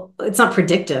helpful. It's not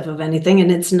predictive of anything,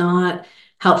 and it's not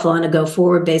helpful on a go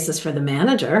forward basis for the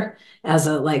manager as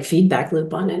a feedback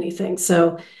loop on anything.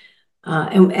 So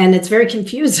and it's very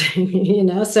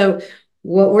confusing. So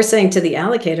what we're saying to the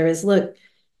allocator is, look,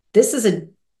 this is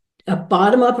a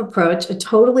bottom-up approach, a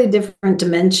totally different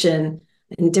dimension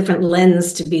and different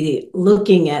lens to be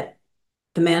looking at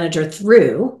the manager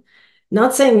through.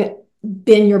 Not saying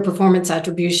bin your performance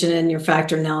attribution and your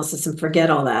factor analysis and forget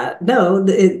all that. No,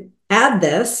 add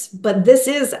this, but this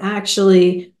is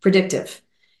actually predictive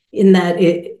in that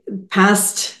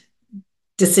past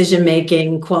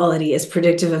decision-making quality is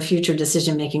predictive of future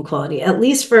decision-making quality, at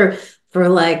least for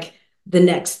the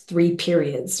next 3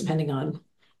 periods, depending on,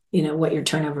 what your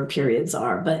turnover periods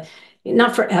are, but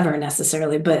not forever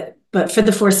necessarily, but for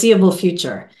the foreseeable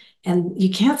future. And you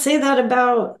can't say that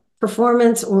about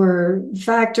performance or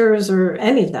factors or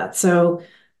any of that. So,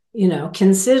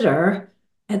 consider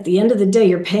at the end of the day,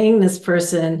 you're paying this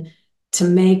person to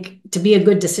be a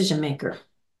good decision maker.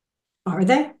 Are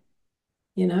they?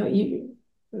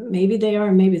 Maybe they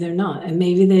are, maybe they're not, and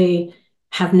maybe they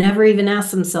have never even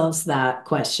asked themselves that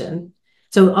question.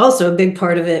 So also a big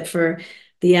part of it for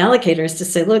the allocators to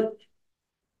say, look,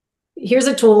 here's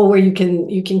a tool where you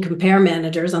can compare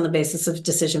managers on the basis of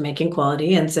decision-making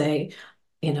quality and say,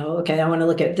 okay, I want to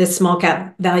look at this small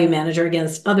cap value manager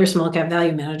against other small cap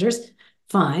value managers.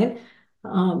 Fine.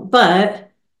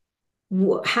 But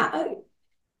how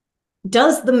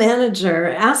does the manager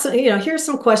ask, here's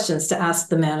some questions to ask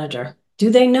the manager. Do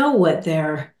they know what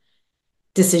their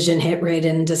decision hit rate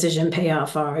and decision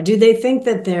payoff are? Do they think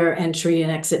that their entry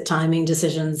and exit timing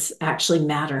decisions actually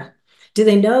matter? Do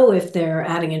they know if their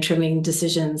adding and trimming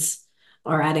decisions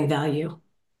are adding value?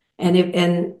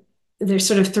 And there's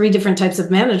sort of 3 different types of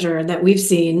manager that we've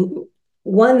seen.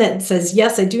 One that says,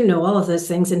 yes, I do know all of those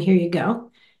things, and here you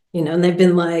go. And they've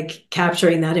been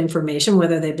capturing that information,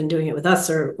 whether they've been doing it with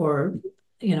us or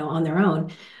on their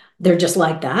own. They're just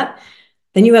like that.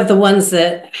 Then you have the ones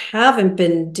that haven't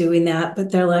been doing that,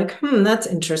 but they're like, that's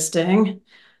interesting.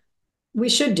 We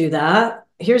should do that.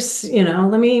 Here's,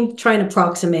 let me try and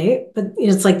approximate. But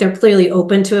it's like they're clearly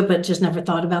open to it, but just never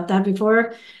thought about that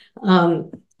before.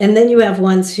 And then you have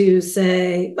ones who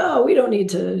say, oh, we don't need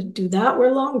to do that.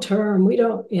 We're long-term. We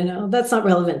don't, that's not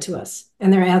relevant to us.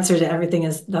 And their answer to everything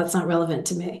is, that's not relevant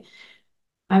to me.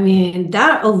 I mean,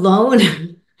 that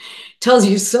alone tells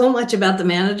you so much about the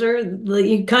manager.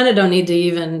 You kind of don't need to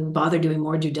even bother doing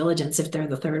more due diligence if they're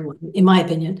the third one, in my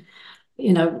opinion.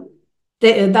 That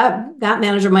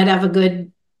manager might have a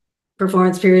good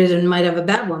performance period and might have a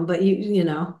bad one, but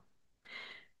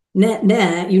net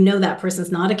that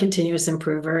person's not a continuous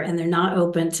improver and they're not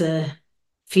open to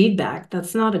feedback.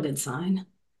 That's not a good sign.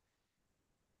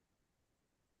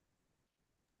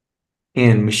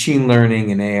 And machine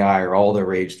learning and AI are all the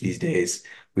rage these days.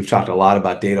 We've talked a lot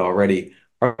about data already.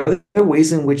 Are there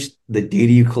ways in which the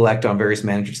data you collect on various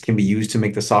managers can be used to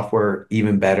make the software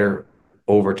even better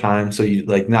over time. So you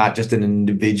like not just an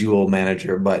individual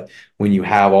manager, but when you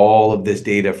have all of this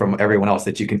data from everyone else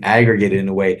that you can aggregate it in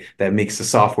a way that makes the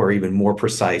software even more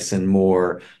precise and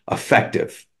more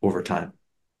effective over time.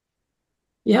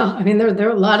 Yeah, I mean, there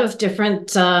are a lot of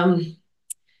different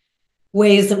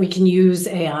ways that we can use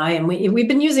AI, and we've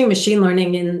been using machine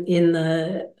learning in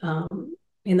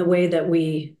the way that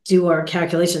we do our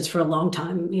calculations for a long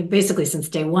time, basically since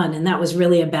day one. And that was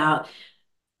really about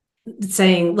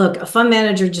saying, look, a fund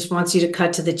manager just wants you to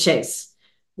cut to the chase.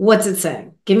 What's it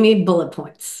saying? Give me bullet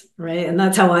points, right? And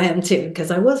that's how I am too,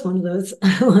 because I was one of those.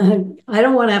 I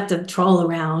don't want to have to troll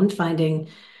around finding,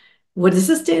 what is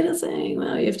this data saying?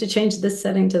 Well, you have to change this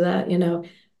setting to that,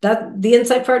 that the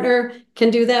insight partner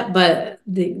can do that, but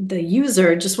the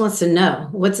user just wants to know,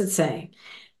 what's it saying?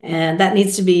 And that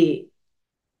needs to be,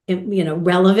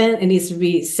 relevant. It needs to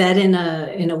be said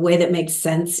in a way that makes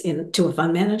sense to a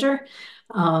fund manager.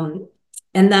 And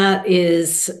that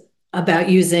is about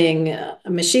using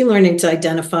machine learning to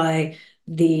identify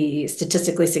the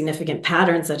statistically significant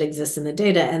patterns that exist in the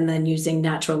data, and then using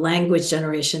natural language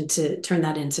generation to turn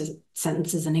that into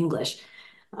sentences in English.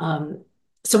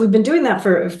 So we've been doing that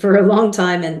for a long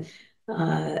time, and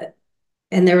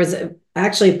there was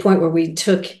actually a point where we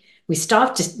took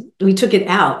it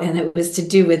out, and it was to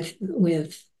do with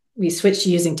we switched to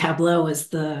using Tableau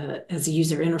as a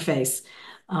user interface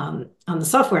on the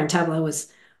software, and Tableau was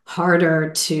harder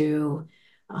to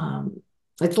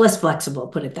it's less flexible,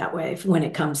 put it that way, when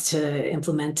it comes to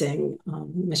implementing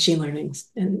machine learning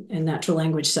and natural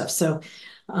language stuff. So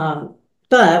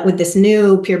but with this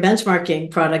new peer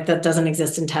benchmarking product that doesn't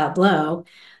exist in Tableau,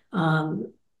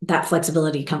 that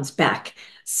flexibility comes back.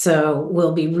 So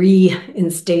we'll be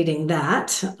reinstating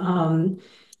that,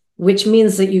 which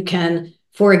means that you can,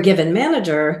 for a given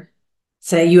manager,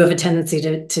 say you have a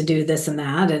tendency to do this and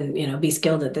that, and be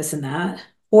skilled at this and that.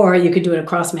 Or you could do it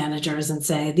across managers and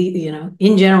say,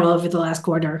 in general, over the last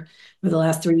quarter, or the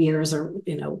last 3 years, or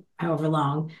however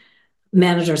long,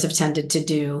 managers have tended to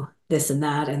do this and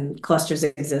that, and clusters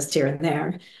exist here and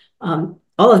there. All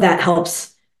of that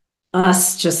helps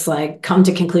us just like come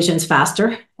to conclusions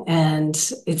faster, and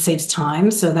it saves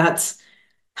time. So that's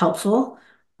helpful.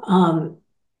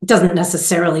 It doesn't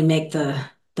necessarily make the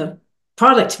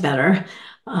product better.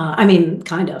 I mean,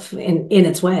 kind of in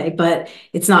its way, but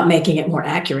it's not making it more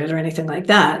accurate or anything like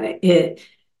that.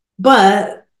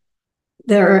 But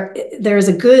there's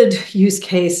a good use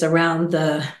case around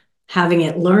the having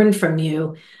it learn from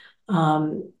you,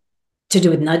 to do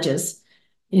with nudges.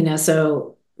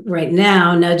 So right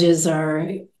now, nudges are,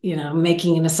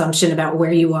 making an assumption about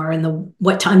where you are and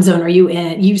what time zone are you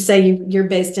in. You say you're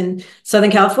based in Southern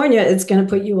California, it's going to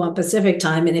put you on Pacific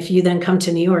time. And if you then come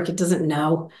to New York, it doesn't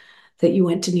know that you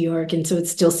went to New York. And so it's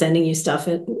still sending you stuff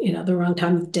at, the wrong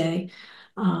time of day.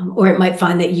 Or it might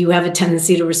find that you have a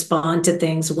tendency to respond to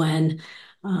things when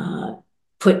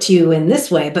put to you in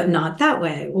this way, but not that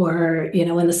way. Or,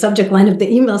 when the subject line of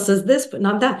the email says this, but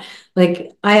not that.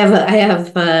 Like I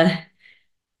have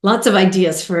lots of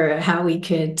ideas for how we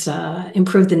could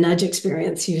improve the nudge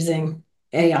experience using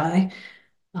AI.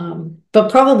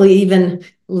 But probably even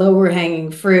lower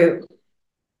hanging fruit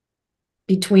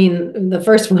between the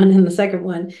first one and the second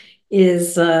one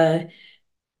is you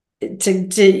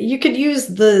could use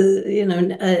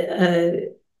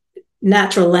the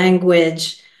natural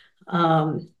language,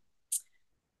 like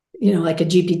a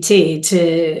GPT,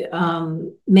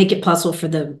 to make it possible for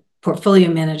the portfolio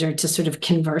manager to sort of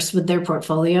converse with their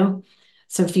portfolio.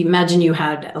 So if you imagine you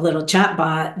had a little chat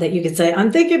bot that you could say,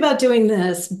 I'm thinking about doing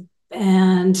this,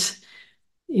 and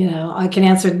I can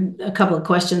answer a couple of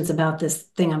questions about this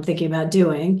thing I'm thinking about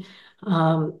doing.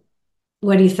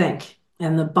 What do you think?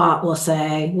 And the bot will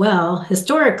say, well,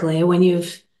 historically, when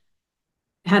you've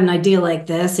had an idea like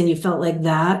this and you felt like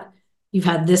that, you've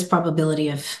had this probability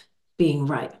of being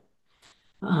right.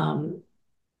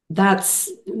 That's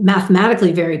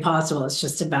mathematically very possible. It's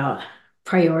just about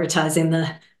prioritizing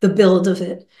the build of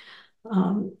it.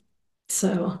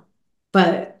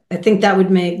 But I think that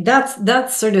would make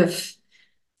that's sort of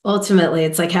ultimately,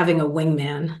 it's like having a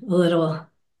wingman, a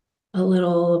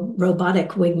little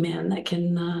robotic wingman that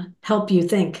can help you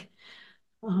think.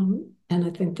 And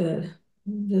I think the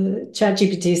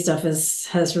ChatGPT stuff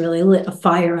has really lit a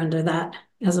fire under that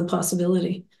as a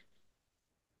possibility.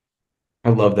 I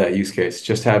love that use case.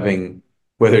 Just having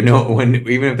whether no when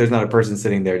even if there's not a person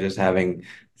sitting there, just having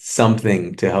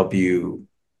something to help you,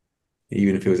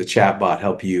 even if it was a chat bot,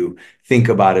 help you think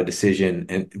about a decision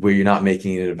and where you're not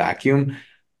making it in a vacuum.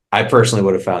 I personally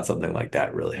would have found something like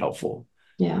that really helpful.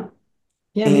 Yeah.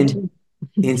 Yeah, me And too.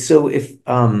 and so if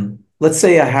let's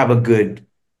say I have a good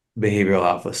behavioral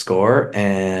alpha score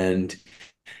and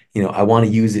I want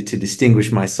to use it to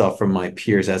distinguish myself from my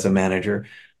peers as a manager.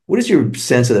 What is your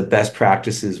sense of the best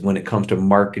practices when it comes to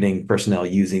marketing personnel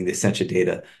using the Essentia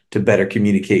data to better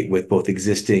communicate with both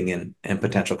existing and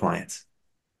potential clients?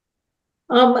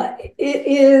 It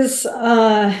is,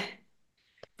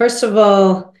 first of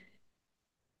all,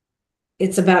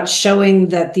 it's about showing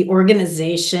that the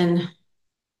organization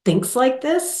thinks like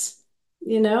this,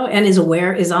 and is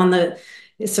aware, is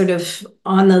sort of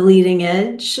on the leading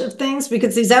edge of things,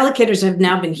 because these allocators have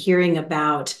now been hearing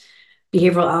about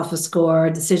behavioral alpha score,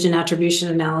 decision attribution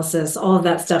analysis, all of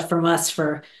that stuff from us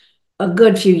for a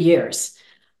good few years.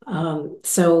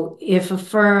 So if a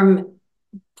firm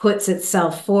puts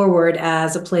itself forward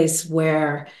as a place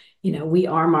where, we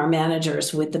arm our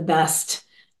managers with the best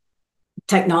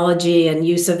technology and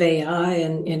use of AI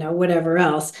and, whatever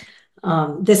else,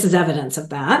 this is evidence of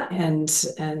that. And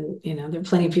there are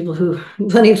plenty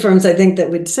of firms, I think, that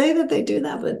would say that they do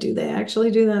that, but do they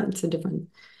actually do that? It's a different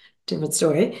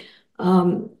story.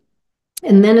 And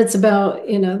then it's about,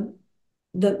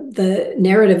 the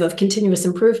narrative of continuous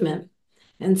improvement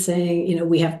and saying,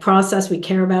 we have process, we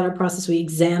care about our process, we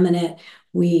examine it,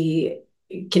 we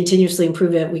continuously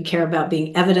improve it, we care about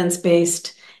being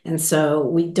evidence-based. And so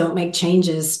we don't make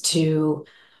changes to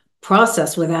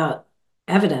process without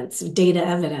evidence, data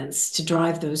evidence to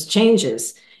drive those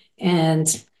changes. And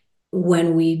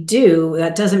when we do,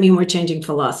 that doesn't mean we're changing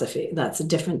philosophy. That's a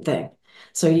different thing.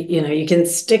 So, you can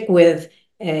stick with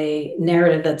a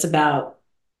narrative that's about,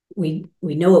 we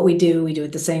know what we do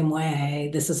it the same way,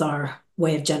 this is our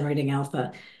way of generating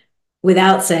alpha,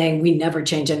 without saying we never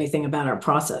change anything about our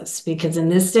process. Because in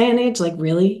this day and age, like,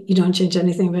 really, you don't change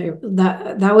anything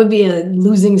about that would be a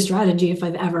losing strategy if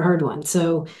I've ever heard one.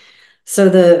 So for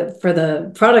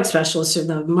the product specialist or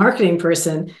the marketing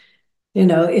person,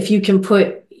 if you can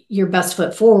put your best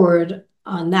foot forward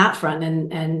on that front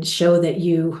and show that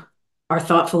you are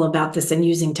thoughtful about this and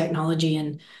using technology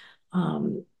and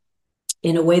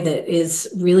in a way that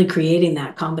is really creating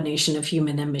that combination of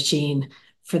human and machine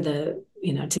for to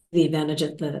the advantage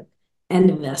of the end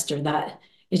investor, that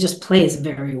it just plays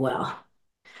very well.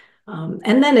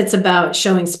 And then it's about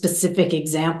showing specific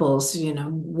examples,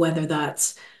 whether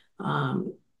that's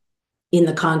in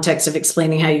the context of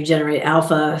explaining how you generate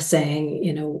alpha,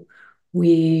 saying,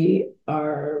 we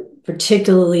are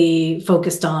particularly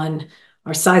focused on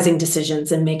our sizing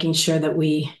decisions and making sure that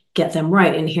we get them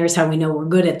right. And here's how we know we're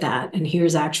good at that. And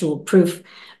here's actual proof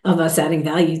of us adding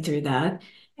value through that.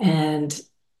 And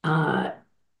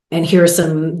here are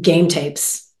some game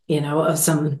tapes, of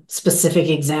some specific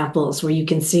examples where you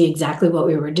can see exactly what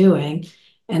we were doing.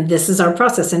 And this is our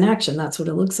process in action. That's what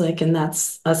it looks like. And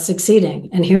that's us succeeding.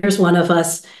 And here's one of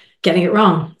us getting it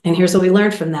wrong. And here's what we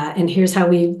learned from that. And here's how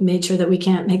we made sure that we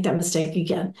can't make that mistake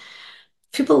again.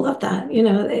 People love that.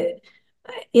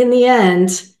 In the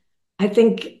end, I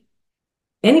think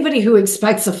anybody who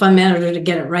expects a fund manager to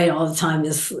get it right all the time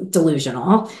is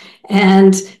delusional.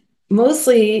 And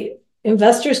mostly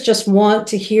investors just want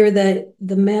to hear that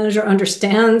the manager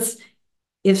understands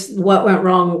if what went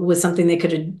wrong was something they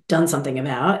could have done something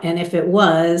about, and if it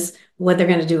was, what they're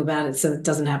going to do about it so it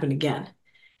doesn't happen again.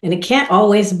 And it can't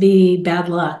always be bad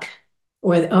luck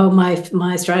or, oh,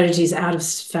 my strategy is out of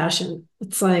fashion.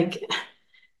 It's like,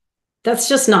 that's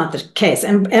just not the case.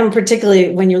 And particularly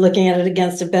when you're looking at it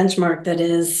against a benchmark that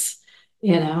is,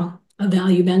 a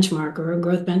value benchmark or a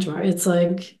growth benchmark, it's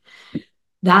like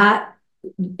that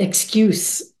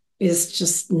excuse is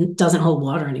just doesn't hold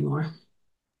water anymore.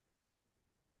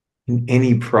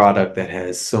 Any product that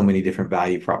has so many different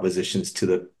value propositions to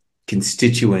the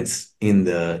constituents in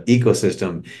the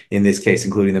ecosystem, in this case,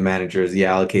 including the managers, the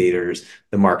allocators,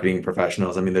 the marketing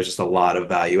professionals. I mean, there's just a lot of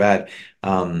value add.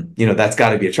 That's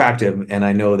got to be attractive. And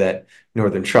I know that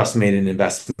Northern Trust made an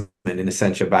investment in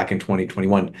Essentia back in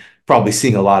 2021, probably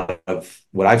seeing a lot of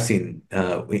what I've seen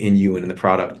in you and in the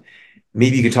product.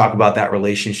 Maybe you could talk about that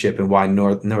relationship and why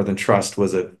Northern Trust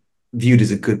was viewed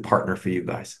as a good partner for you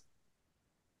guys.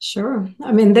 Sure.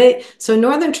 I mean, so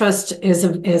Northern Trust is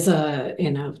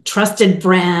a trusted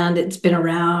brand. It's been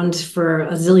around for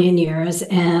a zillion years,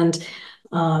 and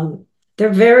they're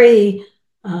very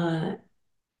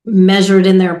measured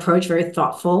in their approach, very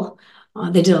thoughtful.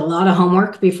 They did a lot of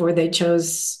homework before they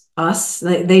chose us.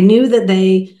 They knew that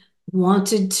they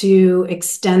wanted to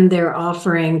extend their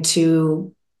offering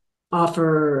to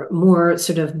offer more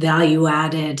sort of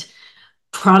value-added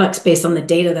products based on the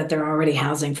data that they're already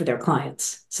housing for their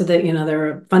clients. So that, they're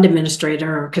a fund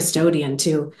administrator or custodian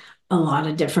to a lot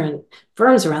of different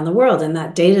firms around the world. And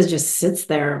that data just sits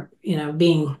there,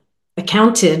 being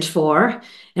accounted for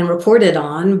and reported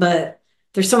on, but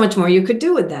there's so much more you could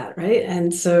do with that, right?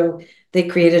 And so they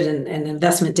created an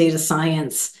investment data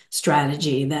science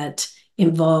strategy that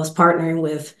involves partnering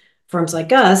with firms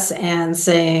like us and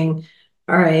saying,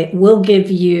 all right, we'll give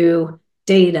you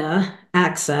data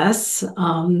access,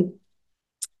 and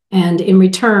in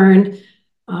return,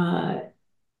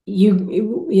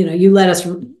 you let us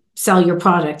sell your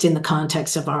product in the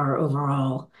context of our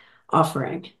overall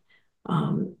offering.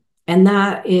 And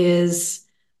that is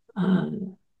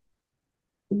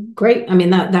great. I mean,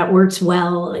 that works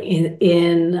well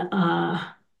in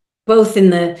both in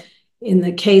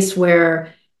the case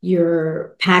where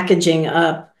you're packaging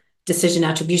up decision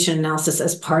attribution analysis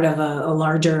as part of a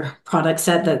larger product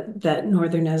set that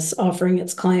Northern is offering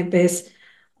its client base.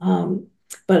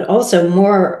 But also,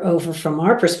 moreover, from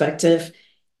our perspective,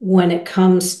 when it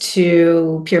comes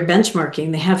to peer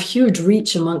benchmarking, they have huge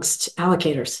reach amongst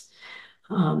allocators,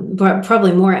 but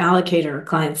probably more allocator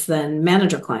clients than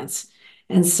manager clients.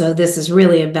 And so this is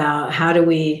really about how do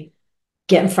we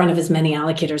get in front of as many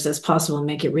allocators as possible and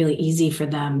make it really easy for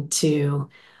them to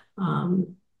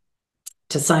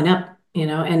sign up,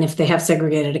 and if they have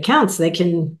segregated accounts, they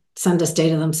can send us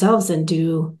data themselves and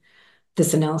do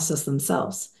this analysis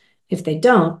themselves. If they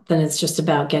don't, then it's just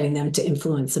about getting them to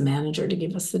influence a manager to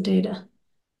give us the data.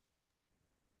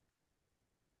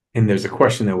 And there's a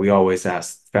question that we always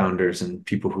ask founders and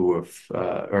people who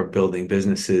are building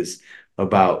businesses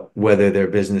about whether their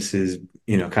business is,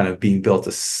 kind of being built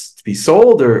to be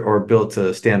sold or built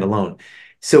to stand alone.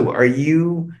 So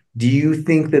do you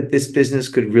think that this business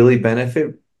could really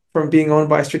benefit from being owned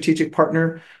by a strategic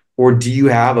partner? Or do you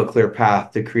have a clear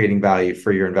path to creating value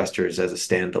for your investors as a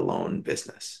standalone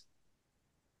business?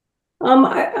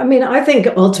 I mean, I think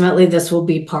ultimately this will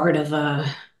be part of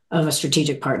a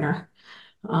strategic partner.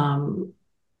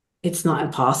 It's not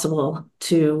impossible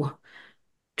to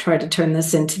try to turn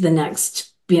this into the next,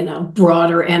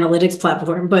 broader analytics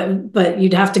platform, but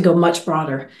you'd have to go much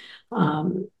broader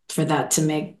for that to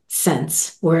make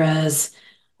sense. Whereas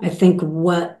I think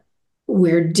what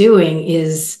we're doing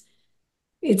is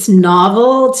it's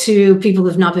novel to people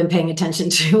who've not been paying attention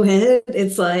to it.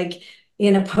 It's like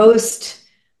in a post,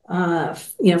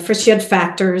 first you had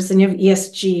factors and you have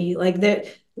ESG, like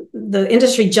the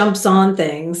industry jumps on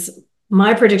things.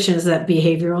 My prediction is that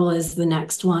behavioral is the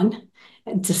next one.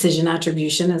 And decision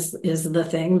attribution is the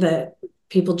thing that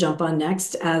people jump on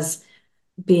next as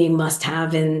being must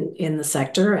have in the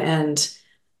sector. And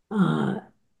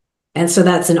so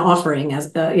that's an offering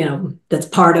as that's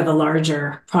part of a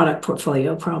larger product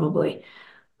portfolio probably.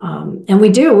 And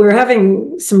we're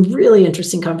having some really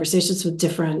interesting conversations with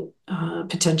different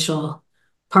potential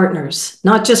partners,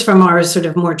 not just from our sort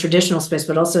of more traditional space,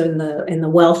 but also in the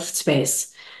wealth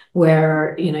space,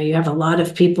 where you have a lot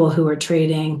of people who are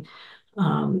trading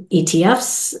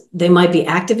ETFs. They might be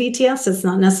active ETFs. It's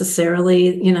not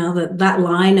necessarily that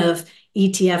line of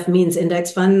ETF means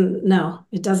index fund. No,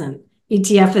 it doesn't.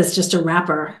 ETF is just a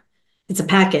wrapper. It's a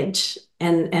package,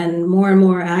 and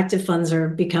more active funds are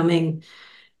becoming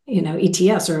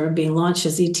ETFs or are being launched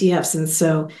as ETFs. And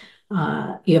so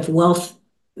you have wealth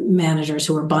managers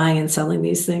who are buying and selling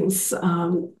these things.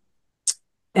 And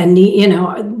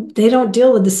they don't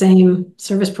deal with the same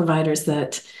service providers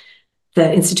that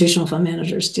institutional fund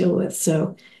managers deal with.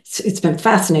 So it's been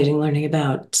fascinating learning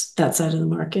about that side of the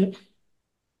market.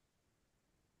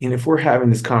 And if we're having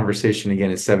this conversation again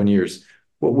in 7 years,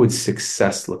 what would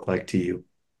success look like to you?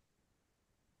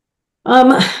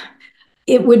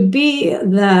 It would be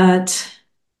that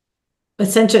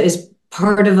Essentia is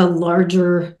part of a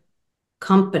larger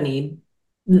company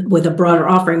with a broader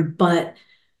offering, but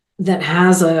that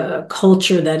has a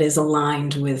culture that is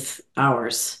aligned with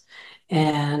ours.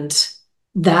 And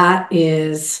that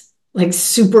is like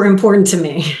super important to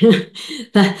me.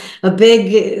 A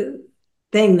big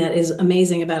thing that is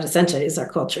amazing about Essentia is our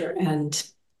culture. And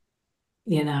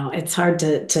it's hard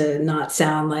to not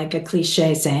sound like a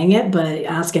cliche saying it, but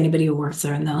ask anybody who works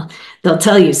there and they'll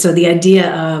tell you. So the idea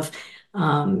of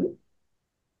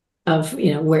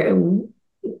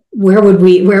where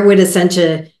would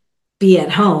Essentia be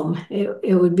at home?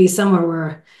 It would be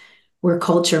somewhere where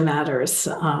culture matters.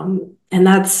 And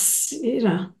that's,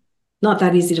 not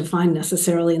that easy to find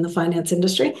necessarily in the finance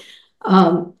industry.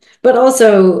 But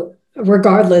also,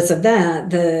 regardless of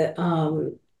that,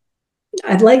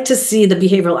 I'd like to see the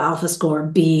behavioral alpha score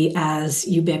be as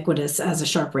ubiquitous as a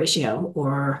Sharpe ratio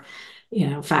or,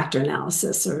 factor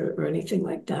analysis or anything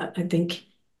like that. I think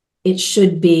it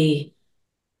should be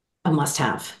a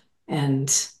must-have,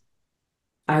 and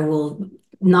I will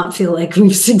not feel like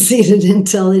we've succeeded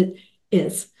until it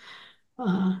is.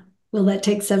 Will that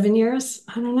take 7 years?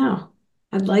 I don't know.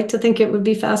 I'd like to think it would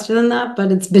be faster than that,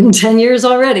 but it's been 10 years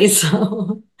already,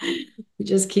 so We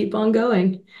just keep on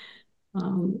going.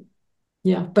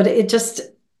 Yeah, but it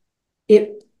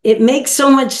makes so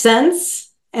much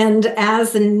sense. And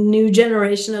as the new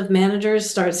generation of managers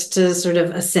starts to sort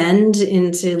of ascend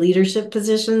into leadership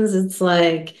positions, it's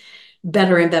like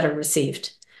better and better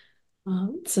received.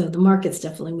 So the market's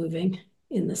definitely moving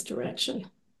in this direction.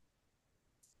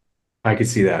 I could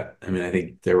see that. I mean, I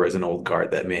think there was an old guard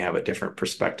that may have a different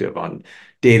perspective on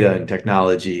data and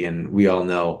technology, and we all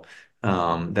know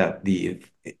that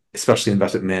especially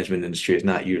investment management industry is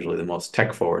not usually the most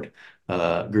tech forward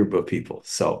group of people.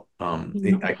 So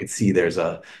I could see there's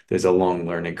a long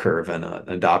learning curve and an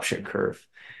adoption curve.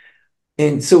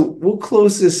 And so we'll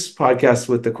close this podcast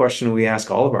with the question we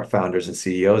ask all of our founders and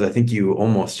CEOs. I think you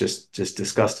almost just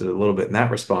discussed it a little bit in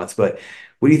that response, but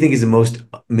what do you think is the most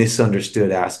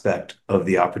misunderstood aspect of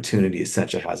the opportunity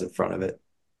Essentia has in front of it?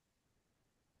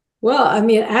 Well, I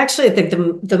mean, actually, I think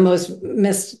the most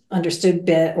misunderstood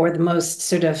bit, or the most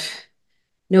sort of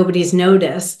nobody's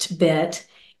noticed bit,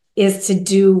 is to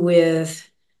do with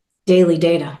daily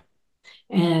data.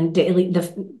 And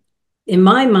in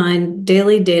my mind,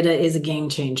 daily data is a game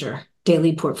changer.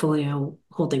 Daily portfolio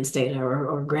holdings data,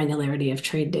 or granularity of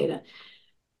trade data.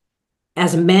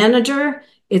 As a manager,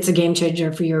 it's a game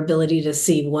changer for your ability to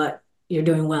see what you're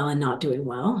doing well and not doing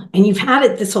well. And you've had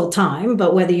it this whole time,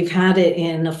 but whether you've had it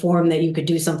in a form that you could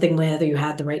do something with, or you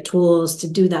had the right tools to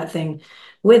do that thing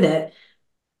with it,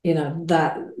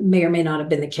 that may or may not have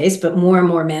been the case. But more and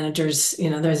more managers,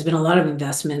 there's been a lot of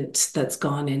investment that's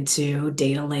gone into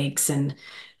data lakes and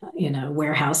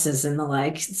warehouses and the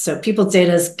like. So people's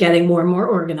data is getting more and more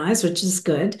organized, which is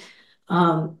good.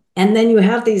 And then you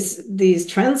have these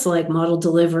trends like model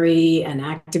delivery and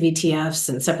active ETFs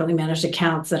and separately managed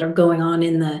accounts that are going on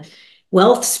in the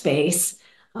wealth space,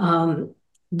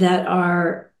 that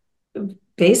are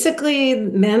basically,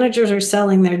 managers are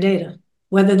selling their data,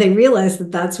 whether they realize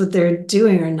that that's what they're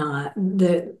doing or not.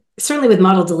 Certainly with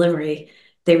model delivery,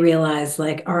 they realize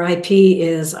like our IP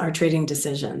is our trading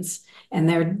decisions. And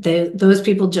those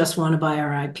people just want to buy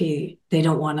our IP. They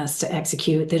don't want us to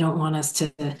execute. They don't want us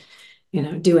to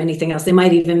do anything else. They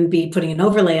might even be putting an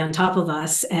overlay on top of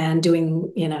us and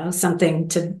doing, something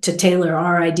to tailor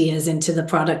our ideas into the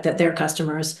product that their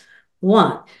customers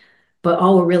want. But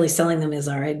all we're really selling them is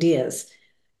our ideas.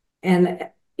 And,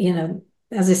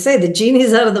 as I say, the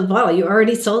genie's out of the bottle. You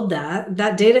already sold that.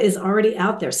 That data is already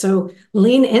out there. So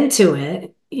lean into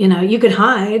it. You could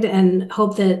hide and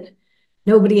hope that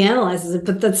nobody analyzes it,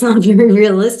 but that's not very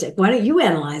realistic. Why don't you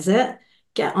analyze it,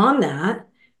 get on that?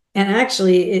 And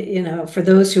actually, for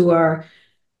those who are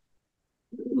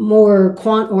more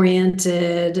quant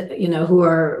oriented, who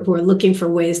are looking for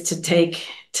ways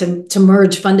to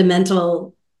merge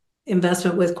fundamental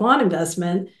investment with quant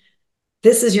investment,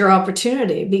 this is your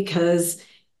opportunity, because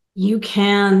you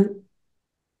can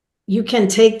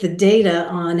take the data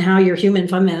on how your human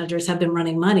fund managers have been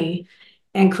running money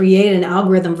and create an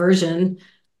algorithm version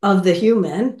of the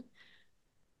human.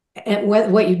 And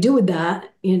what you do with that,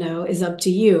 is up to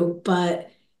you.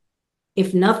 But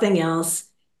if nothing else,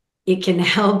 it can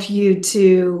help you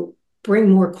to bring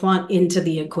more quant into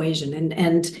the equation,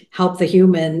 and help the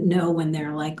human know when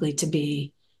they're likely to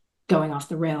be going off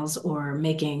the rails or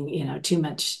making,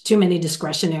 too many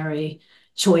discretionary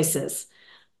choices.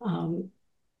 I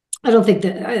don't think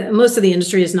that most of the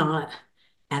industry is not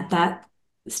at that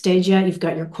stage yet. You've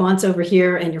got your quants over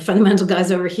here and your fundamental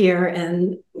guys over here,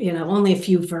 and only a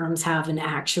few firms have an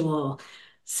actual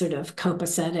sort of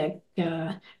copacetic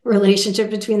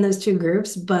relationship between those two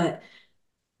groups. But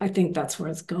I think that's where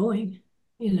it's going.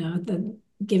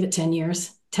 Give it 10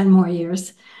 years, 10 more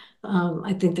years.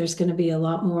 I think there's going to be a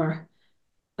lot more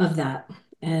of that,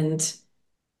 and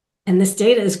this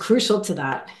data is crucial to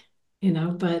that.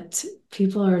 But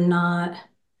people are not.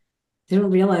 They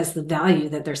don't realize the value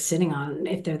that they're sitting on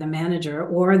if they're the manager,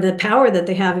 or the power that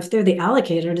they have if they're the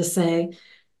allocator, to say,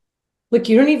 look,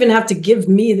 you don't even have to give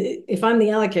me, if I'm the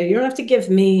allocator, you don't have to give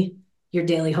me your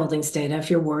daily holdings data if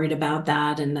you're worried about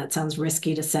that and that sounds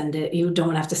risky to send it. You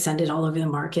don't have to send it all over the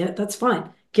market. That's fine.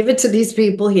 Give it to these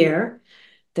people here.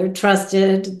 They're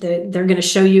trusted. They're going to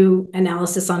show you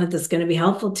analysis on it that's going to be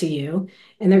helpful to you.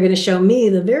 And they're going to show me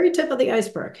the very tip of the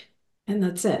iceberg. And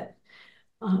that's it.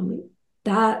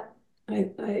 That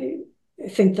I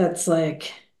think that's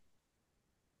like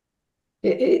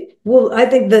well, I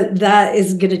think that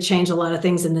is going to change a lot of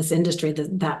things in this industry,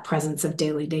 that presence of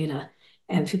daily data,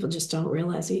 and people just don't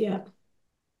realize it yet.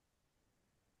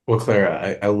 Well,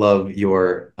 Clara, I love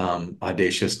your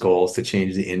audacious goals to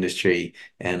change the industry,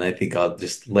 and I think I'll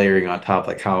just layering on top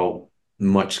like how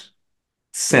much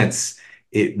sense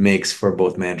it makes for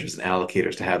both managers and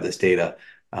allocators to have this data.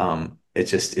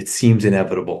 it seems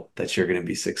inevitable that you're going to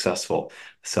be successful.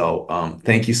 So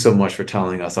thank you so much for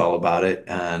telling us all about it.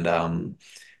 And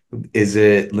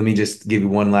let me just give you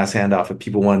one last handoff. If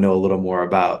people want to know a little more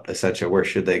about Essentia, where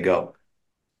should they go?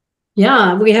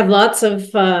 Yeah, we have lots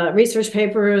of research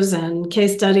papers and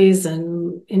case studies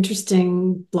and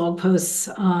interesting blog posts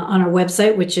on our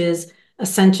website, which is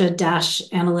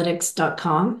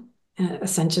essentia-analytics.com.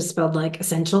 Essentia spelled like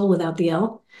essential without the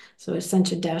L. So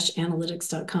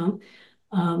essentia-analytics.com.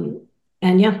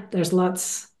 And yeah, there's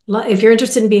if you're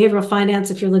interested in behavioral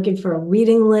finance, if you're looking for a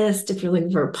reading list, if you're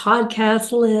looking for a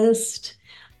podcast list,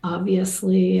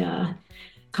 obviously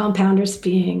compounders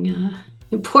being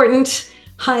important,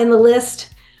 high in the list.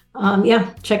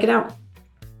 Yeah, check it out.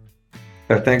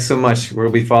 Thanks so much. We'll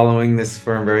be following this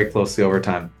firm very closely over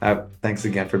time. Thanks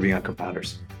again for being on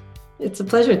Compounders. It's a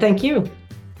pleasure. Thank you.